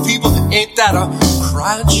said, people, ain't that a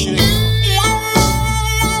crying shame?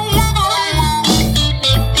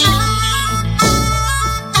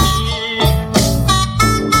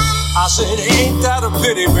 I said, ain't that a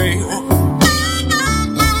pity, baby?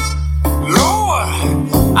 Lord,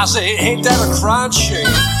 I said, ain't that a crying shame?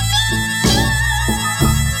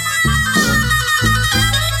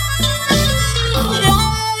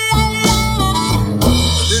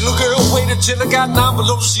 Little girl waited till I got down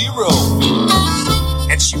below zero,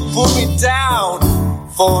 and she put me down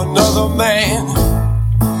for another man.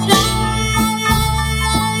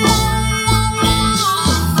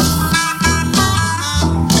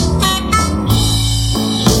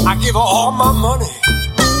 I give her all my money,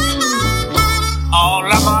 all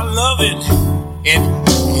of my loving, and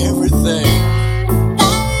everything.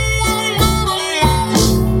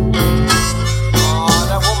 Oh,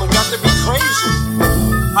 that woman got to be crazy.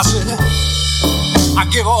 I said, I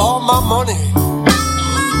give her all my money,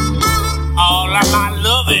 all of my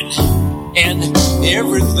loving, and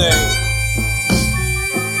everything.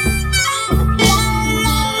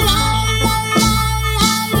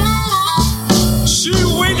 She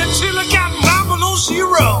waited till I got down below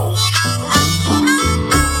zero.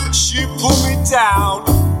 She put me down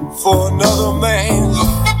for another man.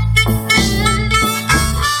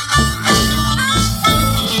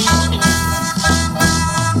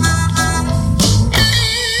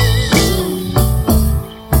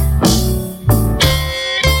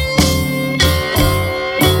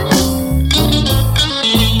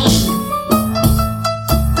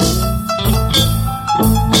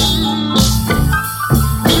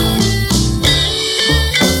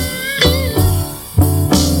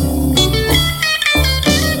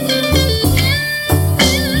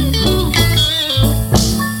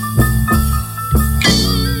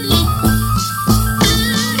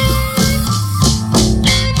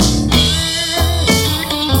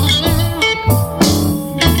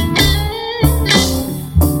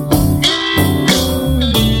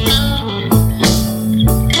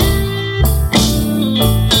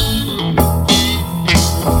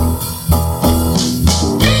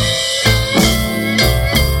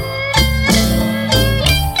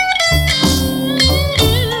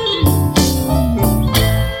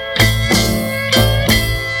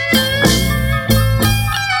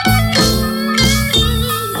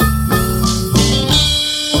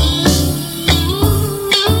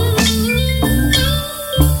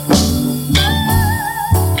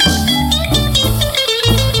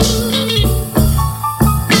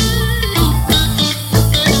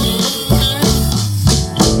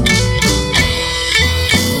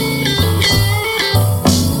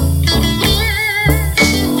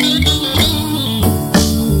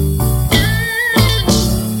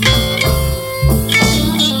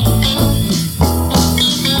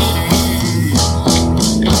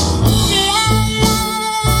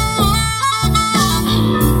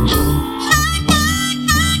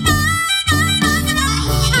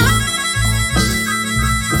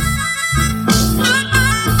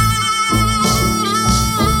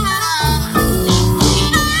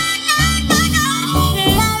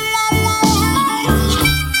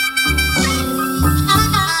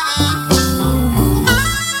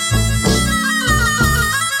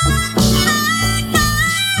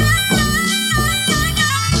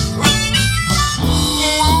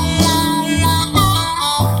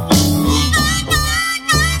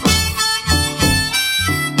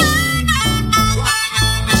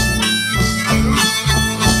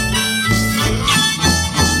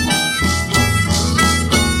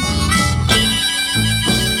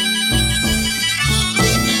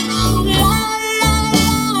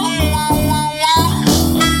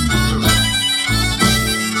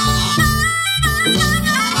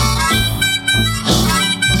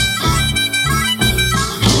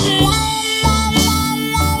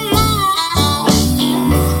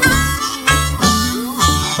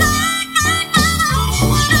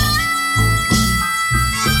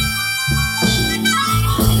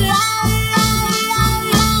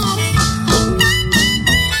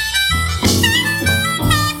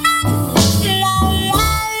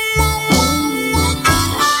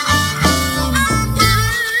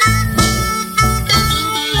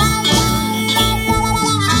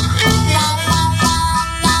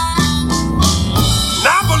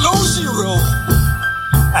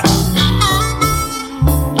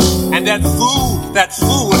 that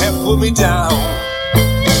fool have put me down.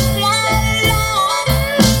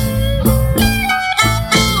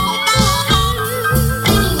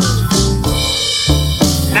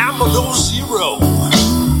 Now I'm gonna go 0.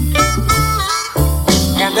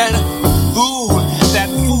 And that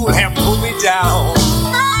fool have put me down.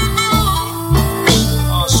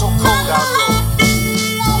 Oh, so cold out there.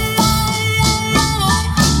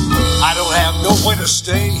 I don't have nowhere to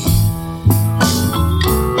stay.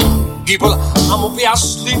 People, I'm gonna be out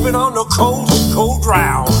sleeping on the cold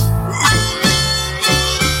ground.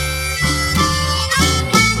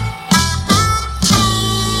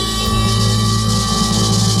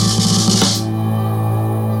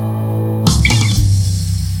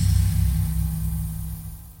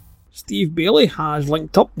 Steve Bailey has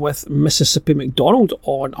linked up with Mississippi McDonald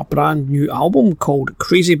on a brand new album called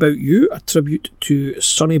Crazy About You, a tribute to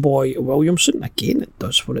Sonny Boy Williamson. Again, it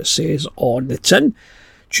does what it says on the tin.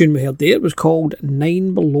 Tune we heard there was called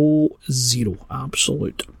 9 Below Zero.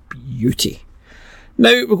 Absolute beauty.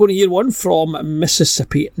 Now we're going to hear one from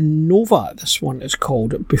Mississippi Nova. This one is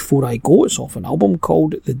called Before I Go. It's off an album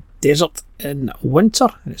called The Desert in Winter,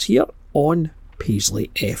 and it's here on Paisley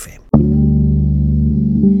FM.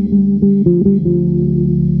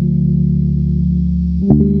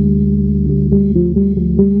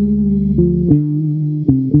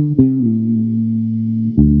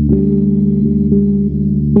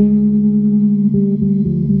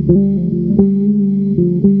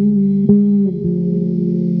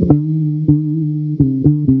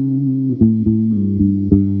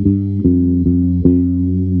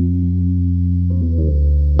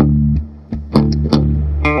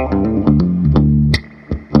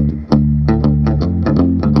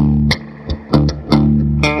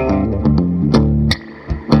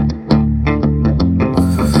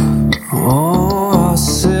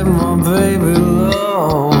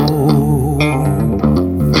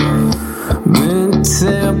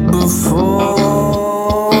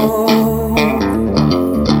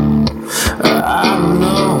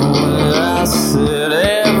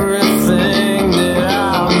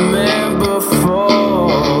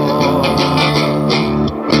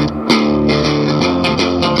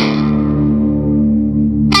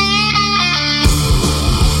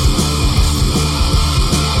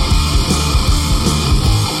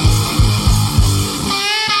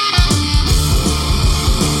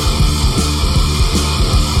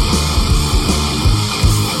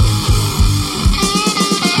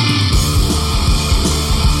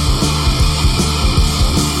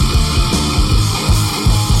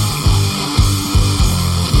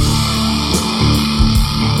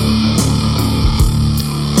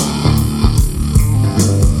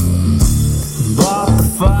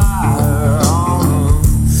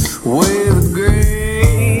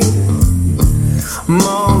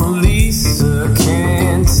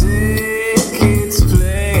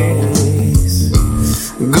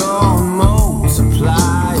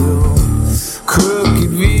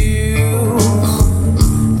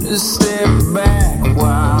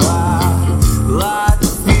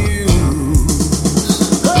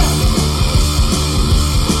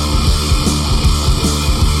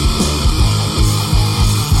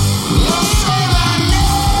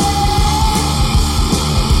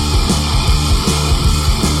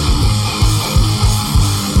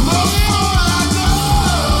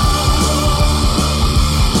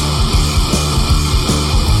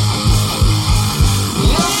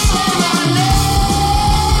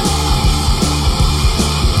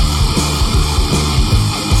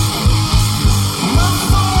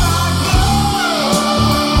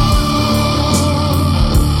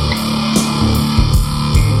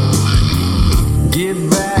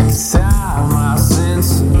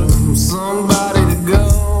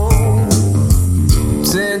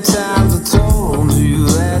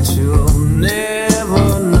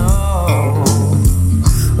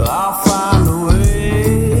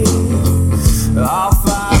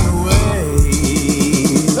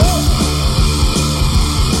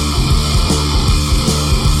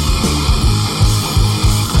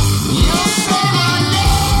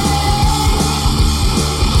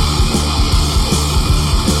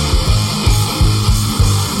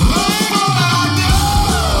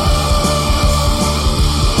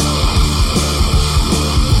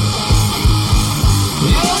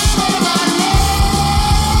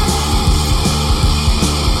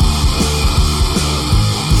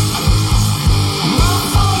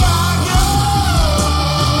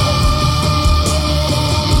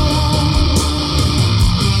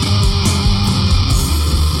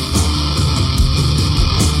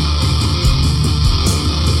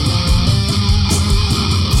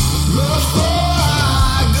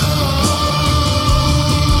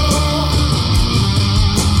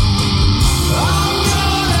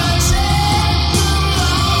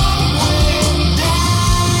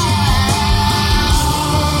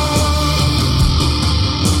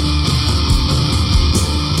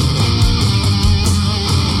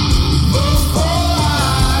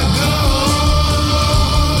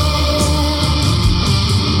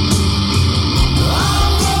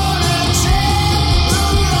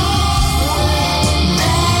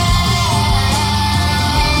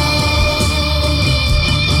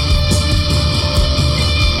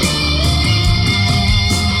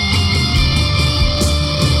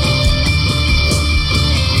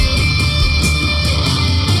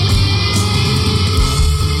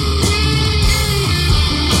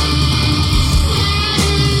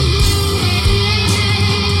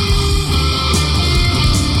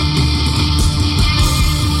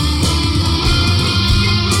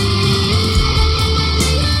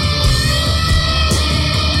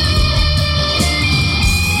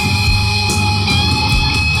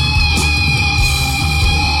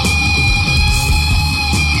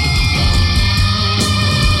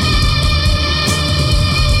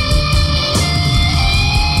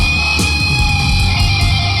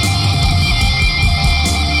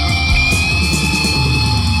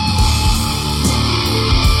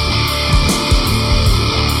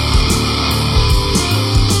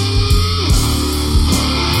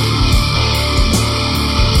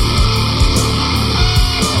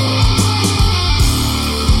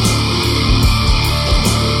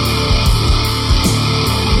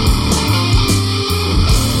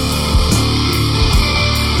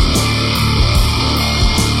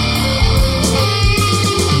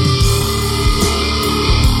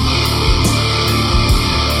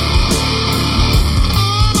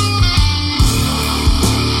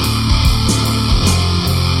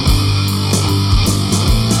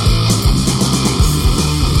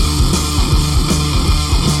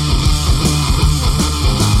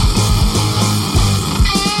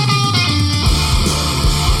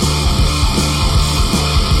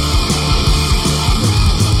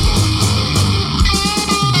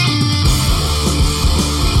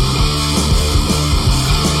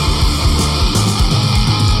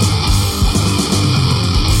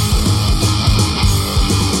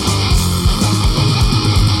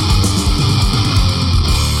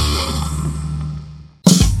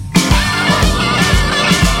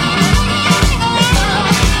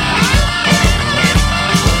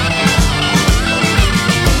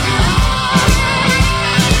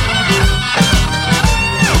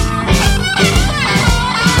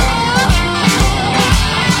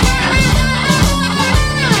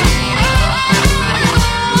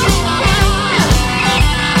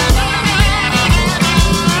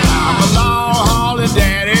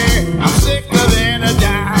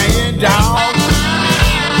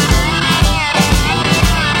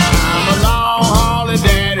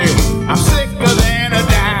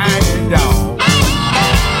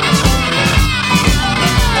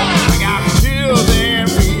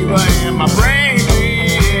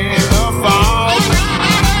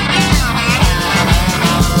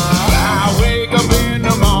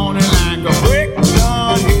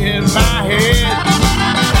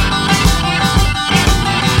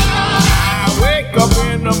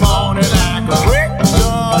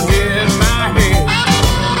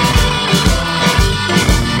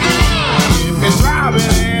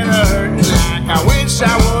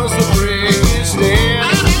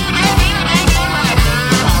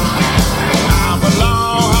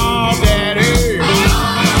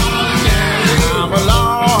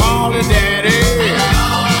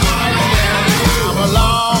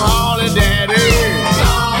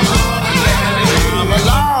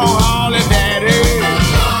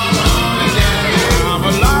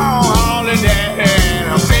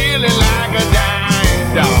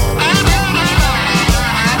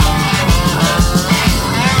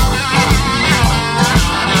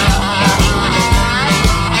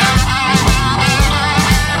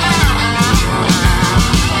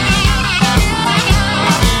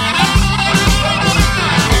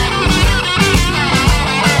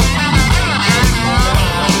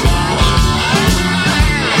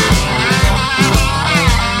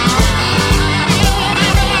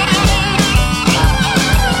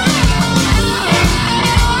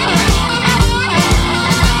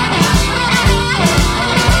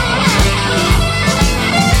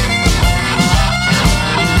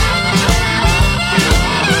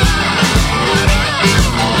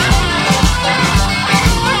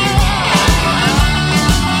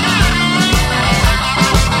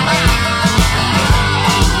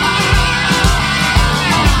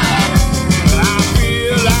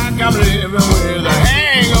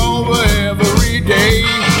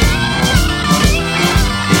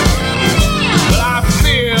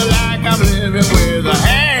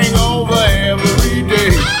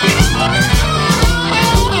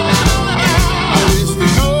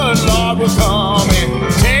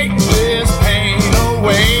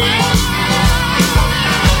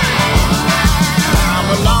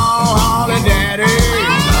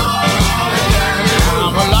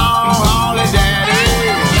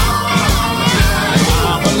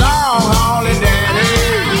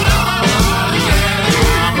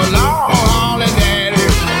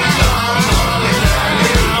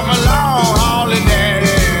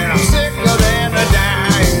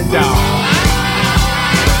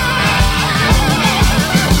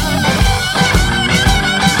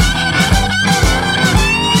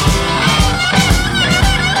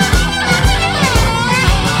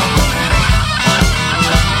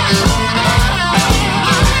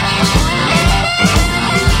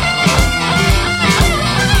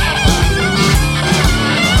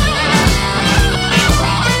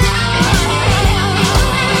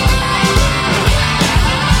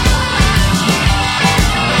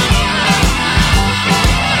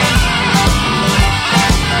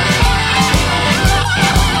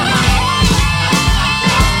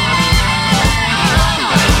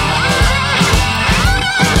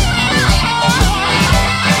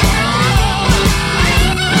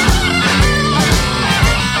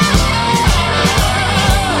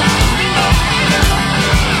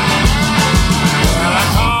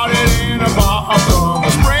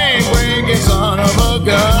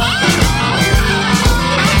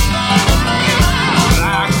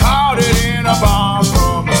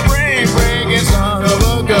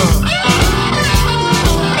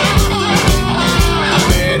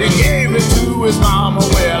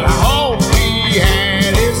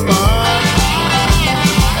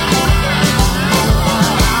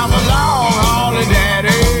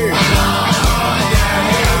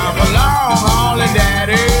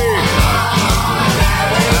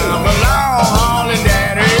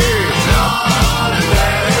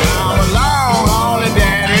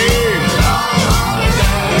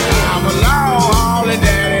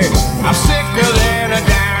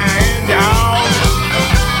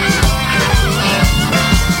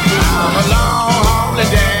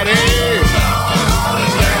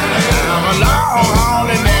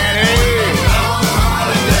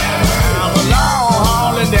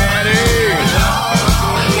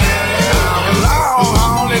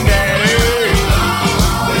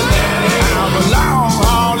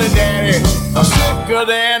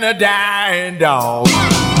 a dying dog.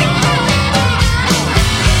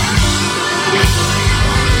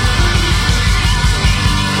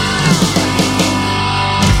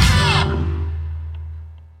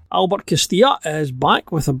 Albert Castilla is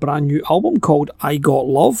back with a brand new album called I Got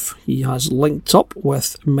Love. He has linked up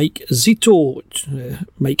with Mike Zito.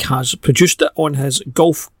 Mike has produced it on his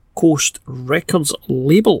Gulf Coast Records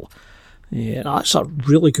label. That's a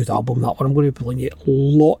really good album, that one. I'm going to be playing you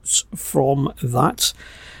lots from that.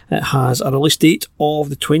 It has a release date of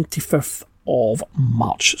the 25th of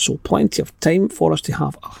March, so plenty of time for us to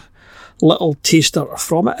have a little taster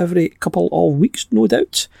from it every couple of weeks, no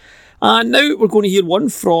doubt. And now we're going to hear one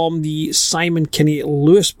from the Simon Kinney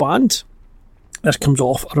Lewis Band. This comes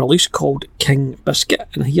off a release called King Biscuit,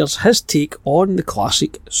 and here's his take on the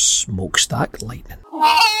classic Smokestack Lightning.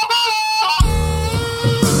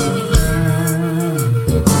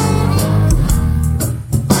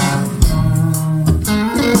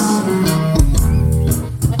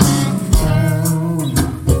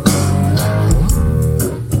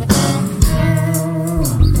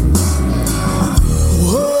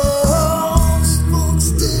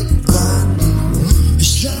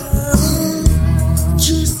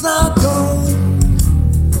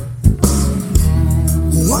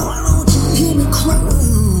 Why don't you hear me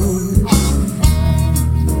cry?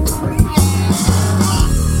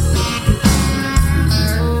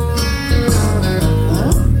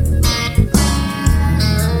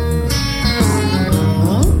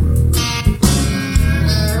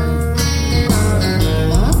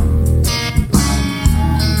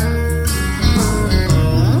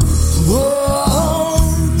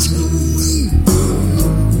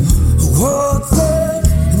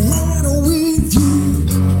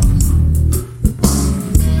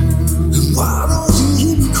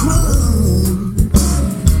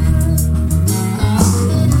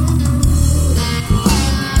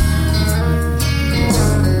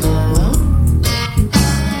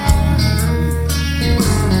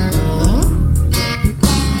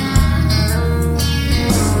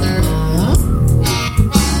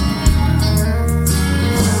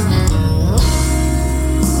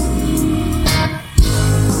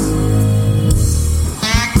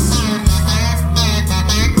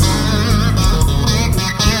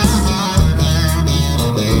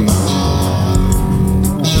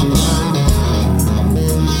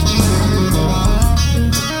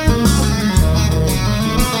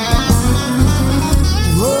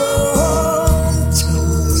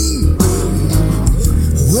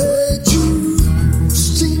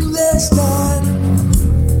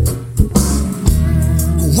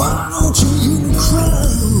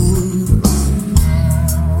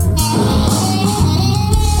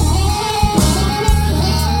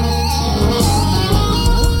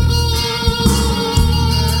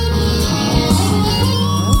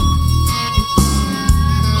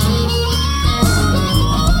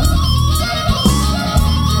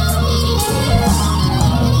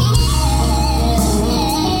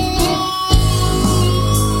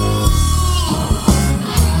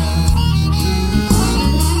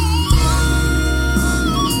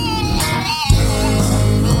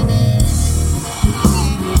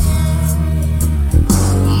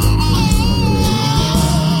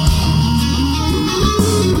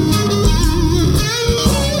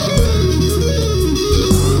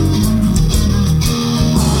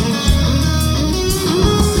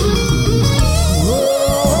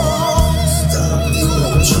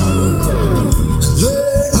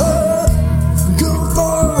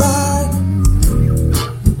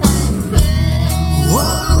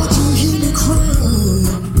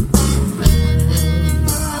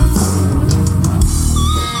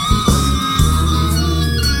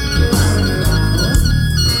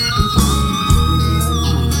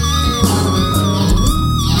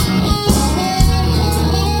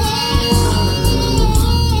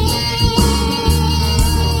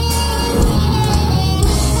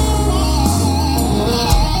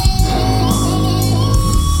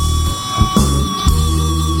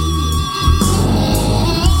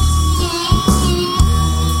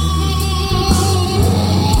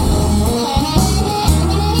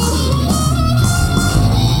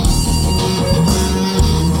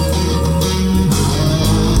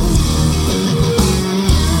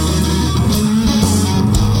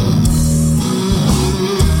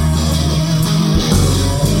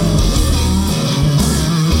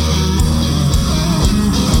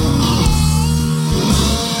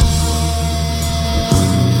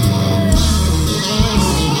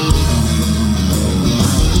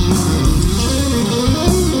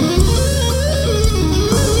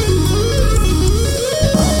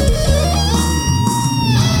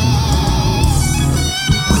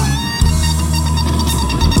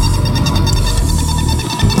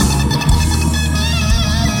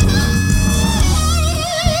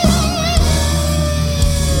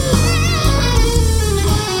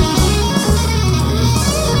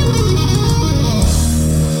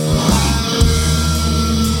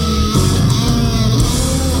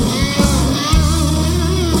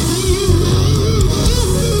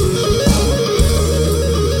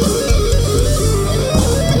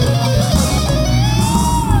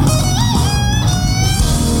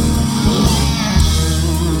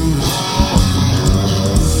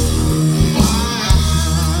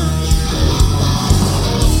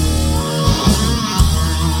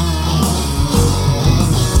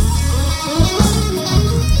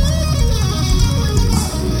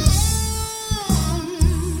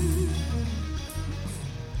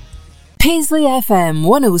 Paisley FM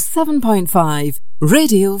 107.5,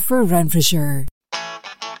 radio for Renfrewshire.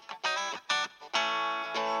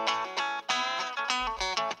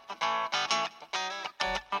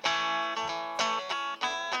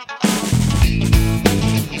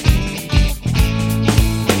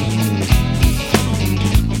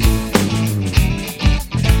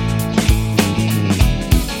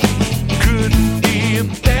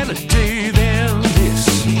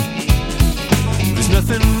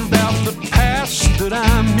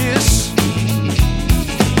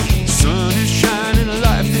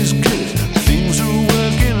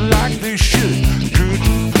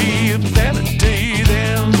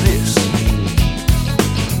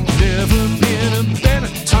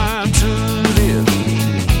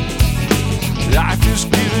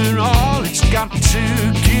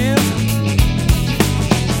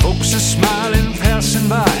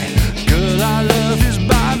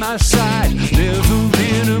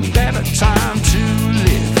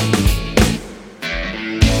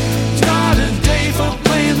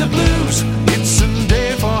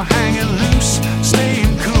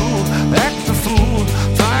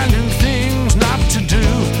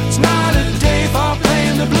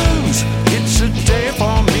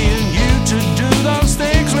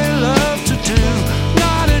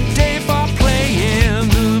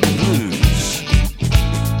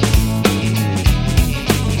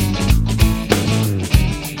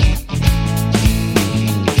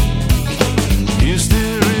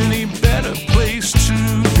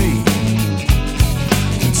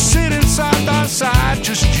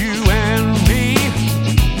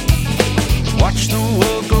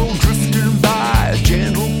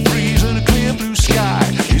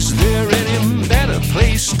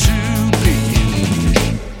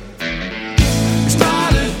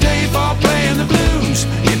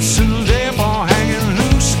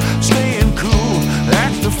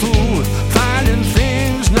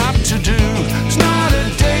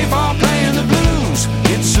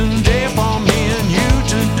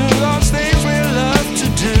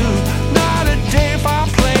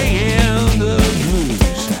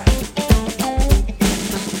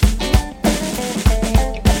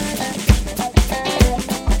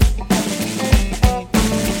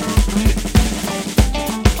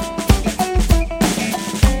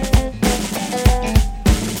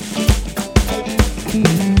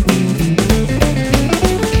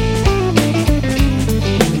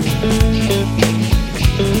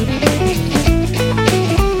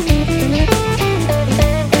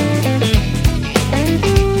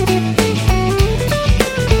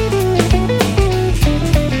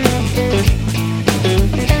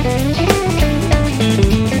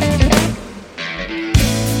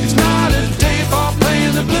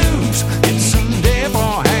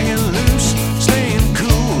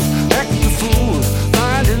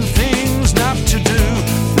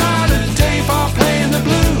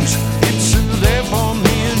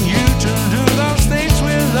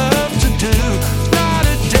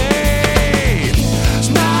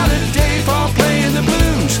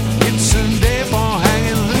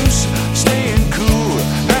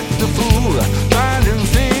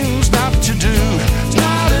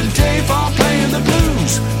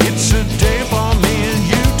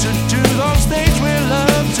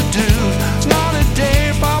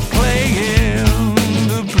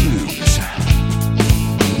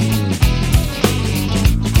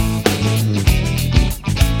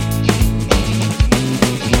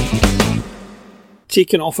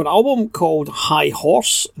 Taken off an album called High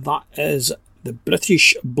Horse. That is the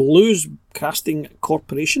British Blues Casting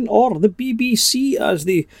Corporation, or the BBC as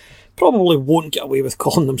they probably won't get away with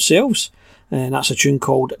calling themselves. And that's a tune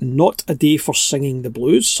called Not a Day for Singing the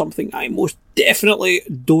Blues, something I most definitely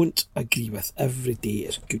don't agree with. Every day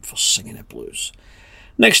is good for singing the blues.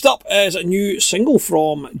 Next up is a new single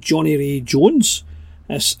from Johnny Ray Jones.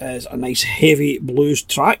 This is a nice heavy blues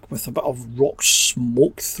track with a bit of rock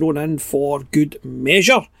smoke thrown in for good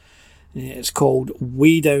measure. It's called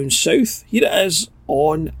Way Down South. Here it is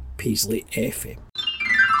on Paisley FM.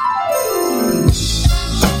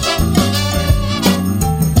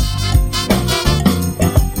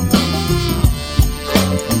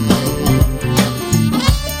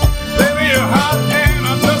 Baby, you're hot and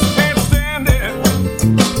I just can't stand it.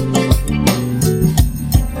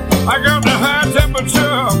 I got the high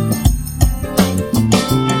temperature.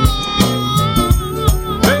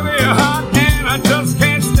 Baby, you're hot and I just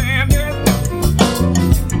can't stand it.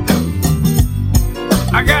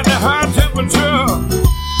 I got the high temperature.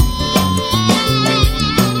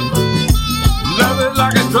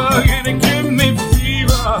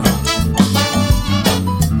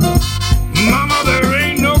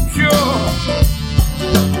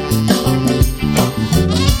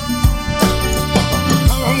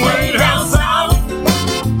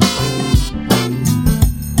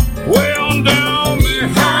 on down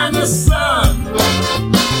behind the sun.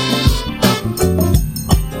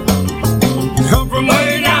 Come from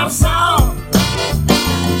way down south,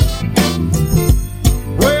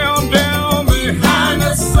 way on down behind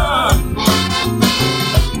the sun.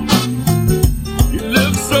 You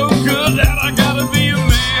look so good that I gotta be a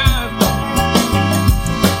man.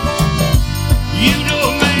 You know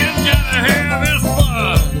a man's gotta have his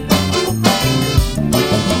fun.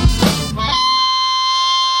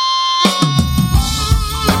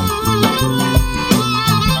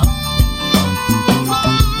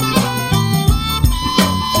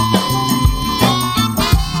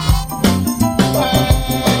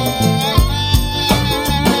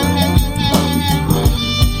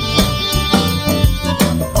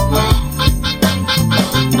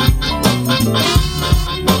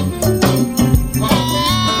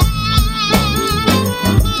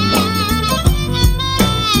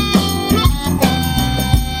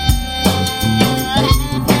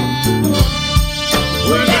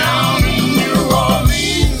 We're down in New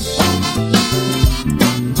Orleans.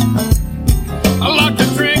 I like to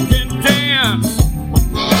drink and dance.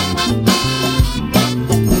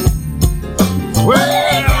 We're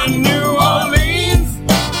down in New Orleans.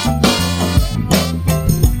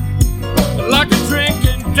 I like to drink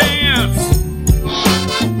and dance.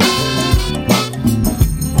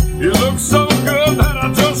 You look so good that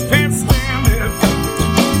I just can't stand it.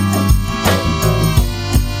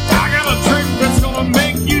 I got a trick that's gonna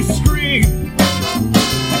make you scream.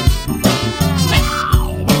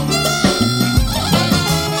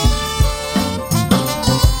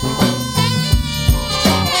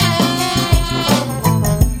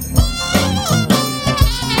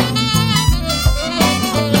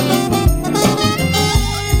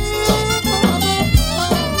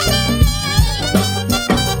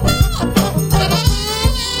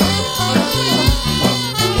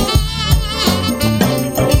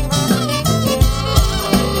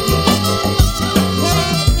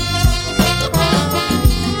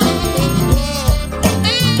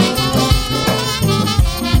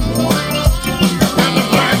 Got the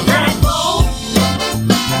black cat bone.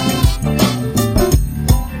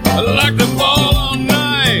 I like to ball all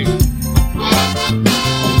night.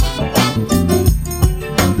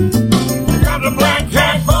 Got the black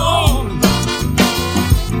cat bone.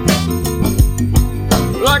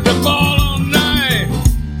 Like to ball all night.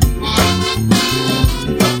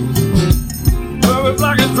 Well, it's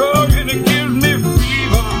like a drug and it gives me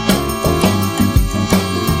fever.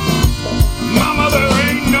 Mama, there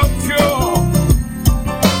ain't no cure.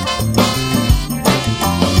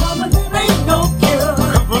 Mama, there ain't no cure.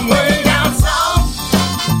 Come from way down south,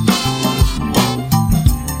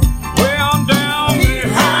 way on down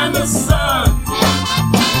behind the sun.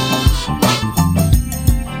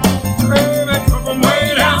 Baby, come from way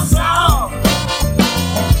down south,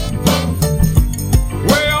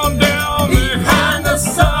 way on down behind the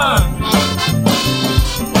sun.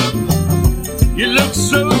 You look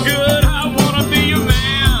so good, I wanna be a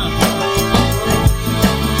man.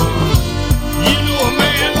 You know a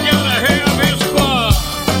man gotta have his fun.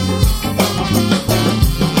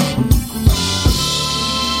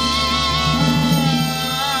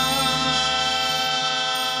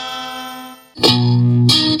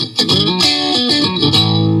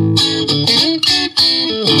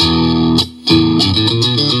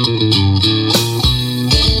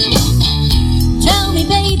 Tell me,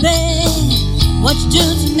 baby, what you do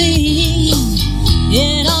to me.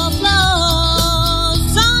 It all flows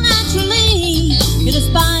so naturally. You're the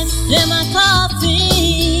spice in my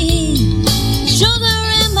coffee, sugar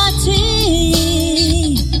in my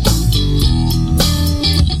tea.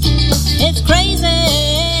 It's crazy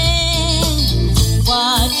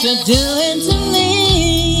what you're doing to me.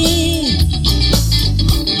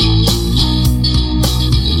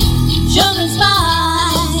 Sugar and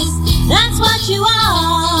spice, that's what you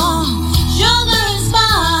are. Sugar and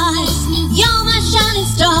spice, you're my shining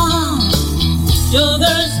star.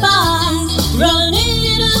 Sugar and spice, running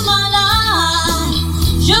into my life.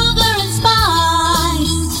 Sugar and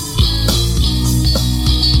spice.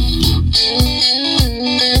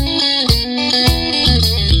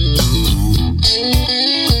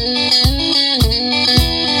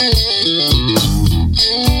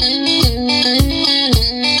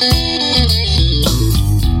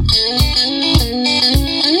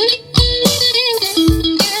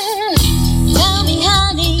 Tell me,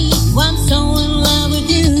 honey, why I'm so in love with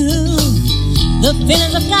you. The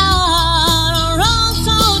feelings I've got are all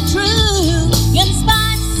so true. Get the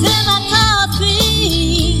spice in my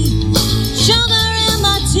coffee, sugar in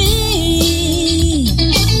my tea.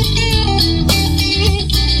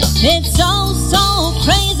 It's so, so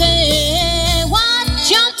crazy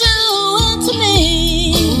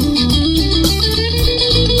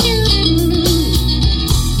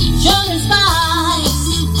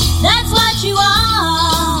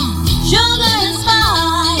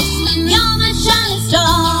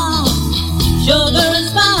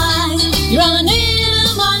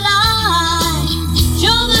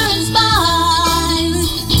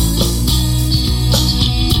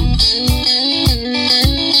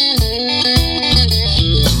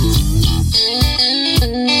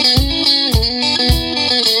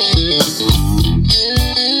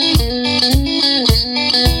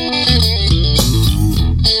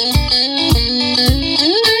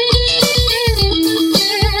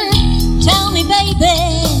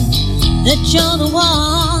that you're the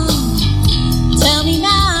one. Tell me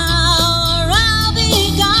now or I'll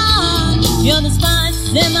be gone. You're the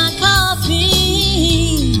spice in my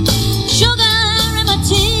coffee, sugar in my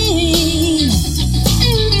tea.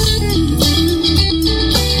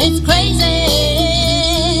 It's crazy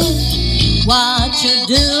what you're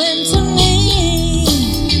doing to me.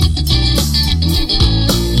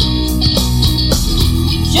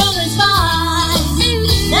 Sugar and spice,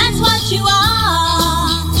 that's what you are.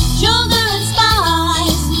 Sugar and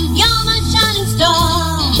spice, you're my shining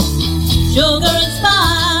star. Sugar and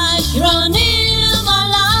spice, you're running into my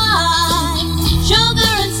life. Sugar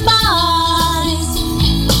and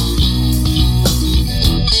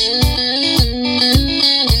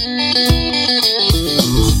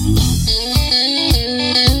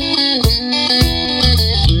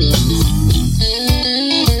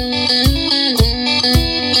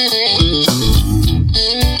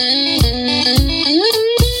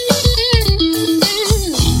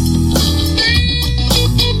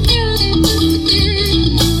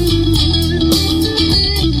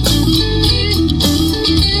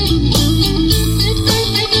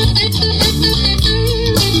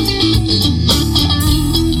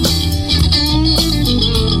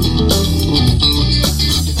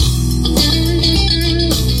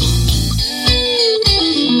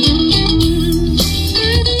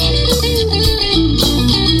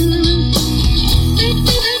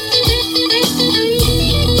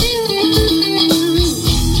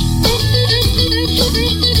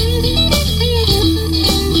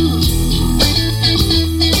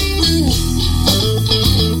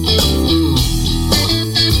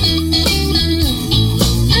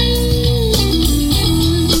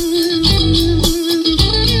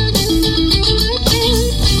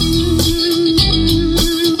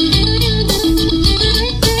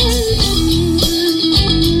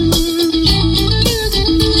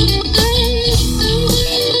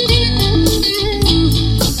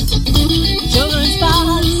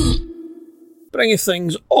Bringing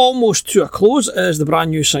things almost to a close is the brand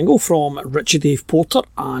new single from Richie Dave Porter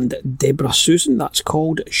and Deborah Susan. That's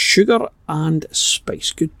called Sugar and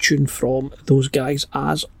Spice. Good tune from those guys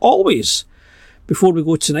as always. Before we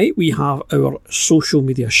go tonight, we have our social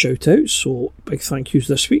media shout outs. So big thank yous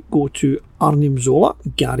this week go to Arnim Zola,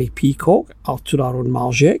 Gary Peacock, Artur Aron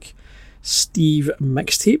Marjek, Steve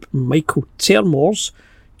Mixtape, Michael Termors,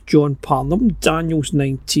 John Parnham,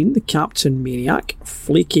 Daniels19, The Captain Maniac,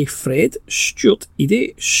 Flaky Fred, Stuart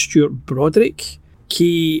Edie, Stuart Broderick,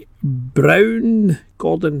 Kay Brown,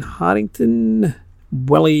 Gordon Harrington,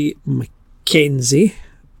 Willie McKenzie,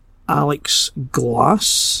 Alex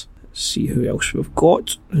Glass. Let's see who else we've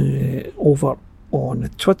got. Over on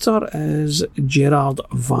Twitter is Gerard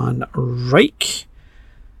Van Ryk.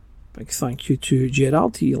 Big thank you to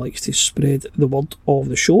Gerard. He likes to spread the word of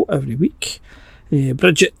the show every week.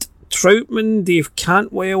 Bridget Troutman, Dave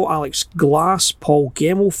Cantwell, Alex Glass, Paul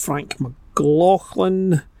Gemmell, Frank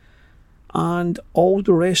McLaughlin, and all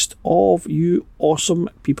the rest of you awesome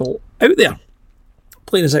people out there.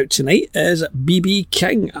 Playing us out tonight is BB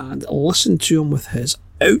King, and listen to him with his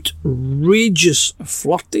outrageous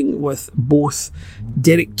flirting with both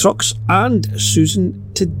Derek Trucks and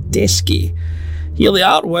Susan Tedeschi. Here they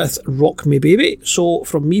are with Rock Me Baby. So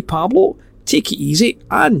from me, Pablo, take it easy,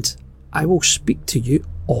 and I will speak to you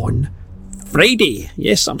on Friday.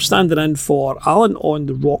 Yes, I'm standing in for Alan on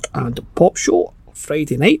the Rock and Pop Show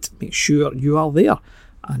Friday night. Make sure you are there.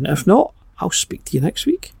 And if not, I'll speak to you next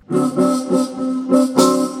week.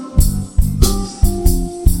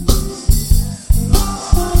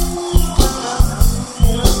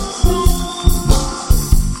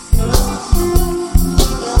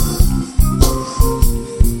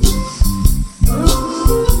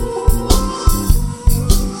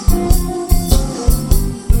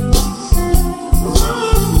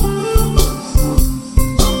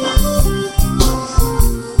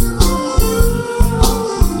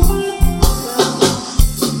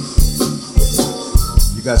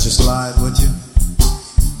 Got your slide with you?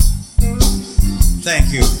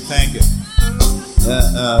 Thank you.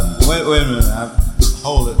 Wait a minute.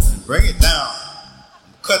 Hold it. Bring it down.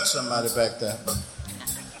 Cut somebody back there.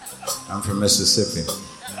 I'm from Mississippi.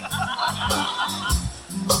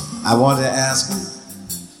 I wanted to ask him.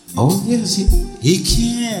 Oh yes, he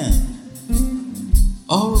can.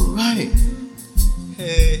 All right.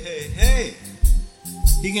 Hey.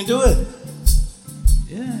 He can do it.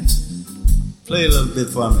 Yeah. Play a little bit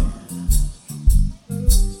for me.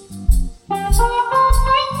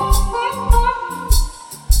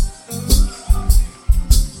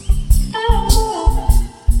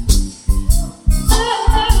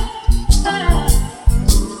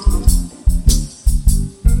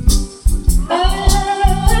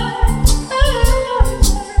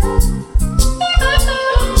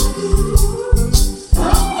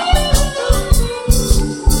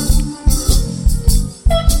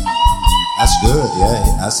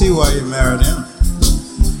 see why you married him.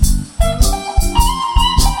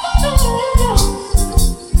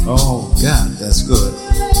 Oh, God, that's good.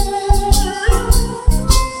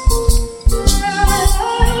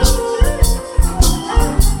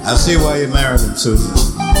 I see why you married him, Susan.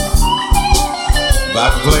 If I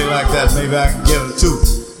can play like that, maybe I can get a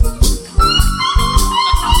tooth.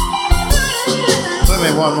 Let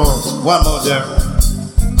me one more, Derek.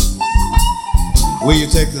 Will you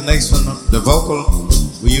take the next one, the vocal?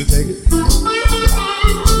 Will you take it?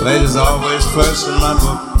 Ladies always first in my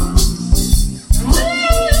book.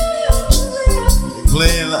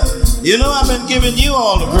 Playing, you know, I've been giving you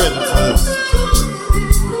all the credit for this.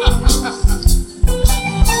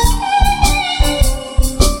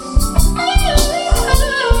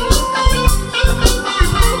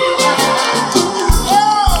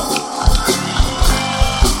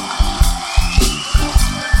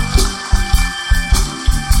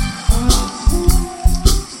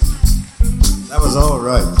 All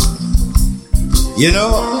right. You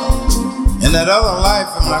know, in that other life,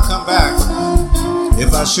 when I come back,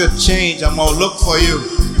 if I should change, I'm gonna look for you.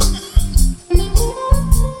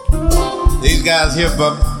 These guys here,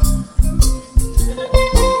 Bubba.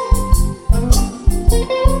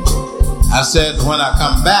 I said when I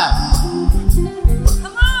come back.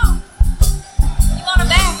 Come on. You want a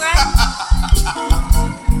bag, right?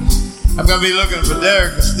 I'm gonna be looking for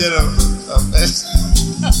Derek instead of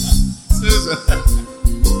Susan.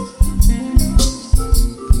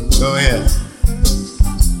 Go ahead.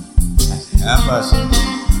 How much?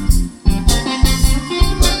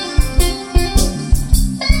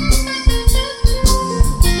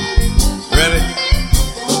 Ready?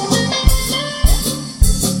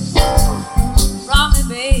 Rock me,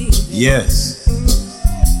 baby. Yes.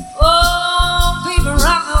 Oh, people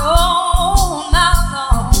rock me all night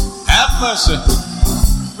long. Have mercy.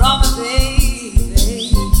 Rock me, baby.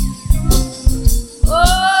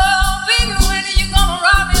 Oh, baby, when are you gonna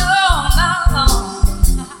rock me all night long?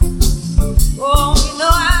 Oh, you know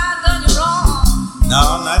I done you wrong.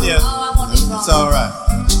 No, not yet. Oh, I won't do you wrong. It's all right.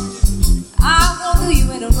 I won't do you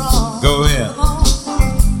any wrong. Go ahead.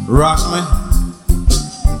 Rock me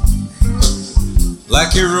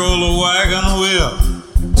like you roll a wagon wheel.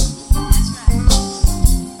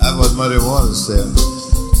 That's what Muddy Waters said.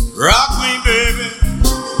 Rock me, baby,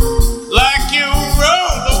 like you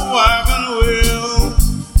roll a wagon wheel.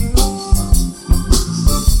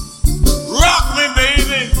 Rock me,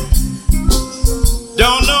 baby.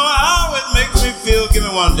 Don't know how it makes me feel. Give me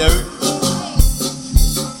one, Derek.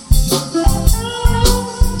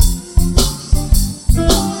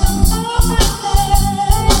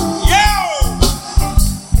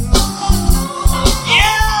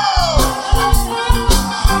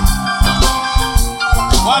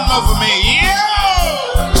 One more for me, yeah!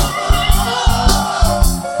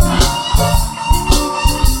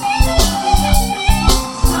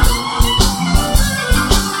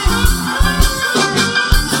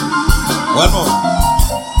 One more.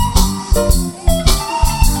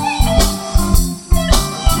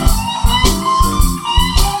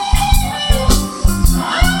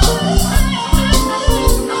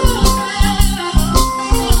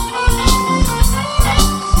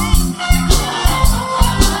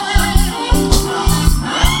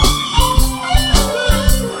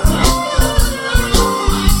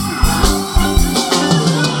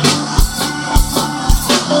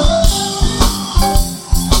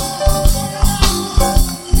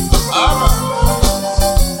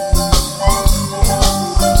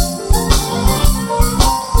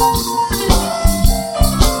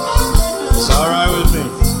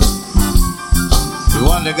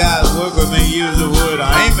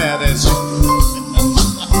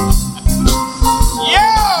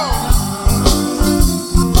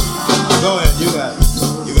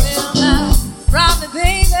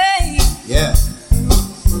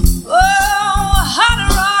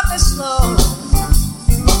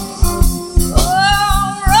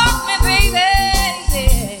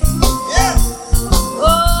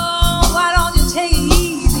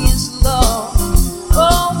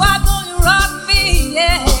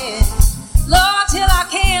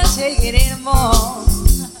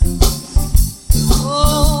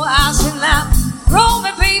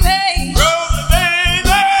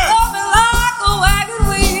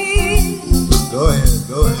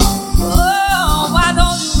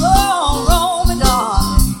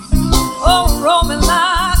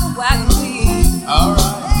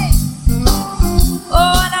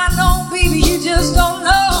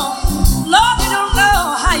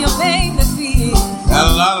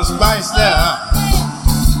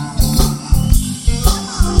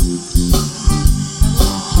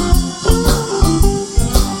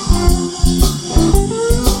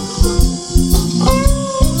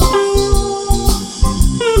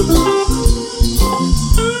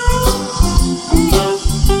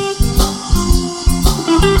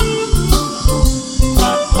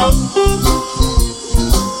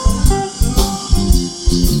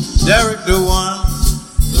 Derek, do one,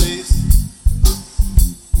 please.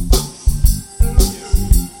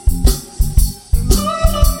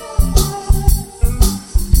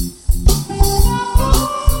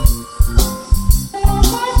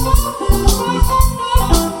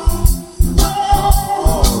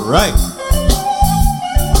 All right.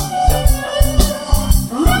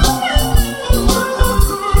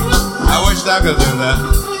 I wish I could do that.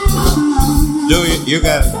 Do you? You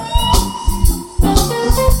got it.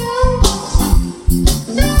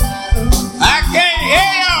 I can't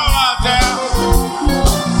hear y'all out there.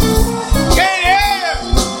 Can't hear you.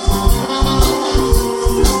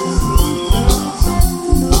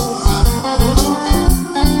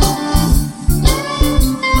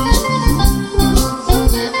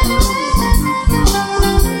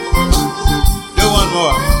 Do one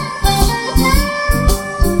more.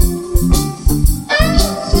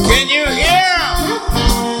 Can you hear?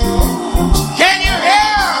 Can you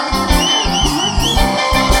hear?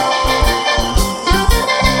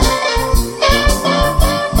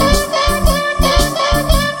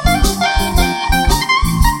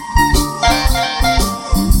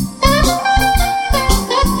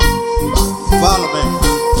 Follow me.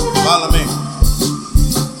 Follow me.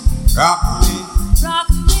 Rock me. Rock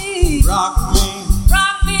me. Rock me.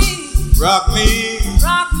 Rock me. Rock me.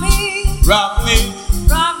 Rock me. Rock me.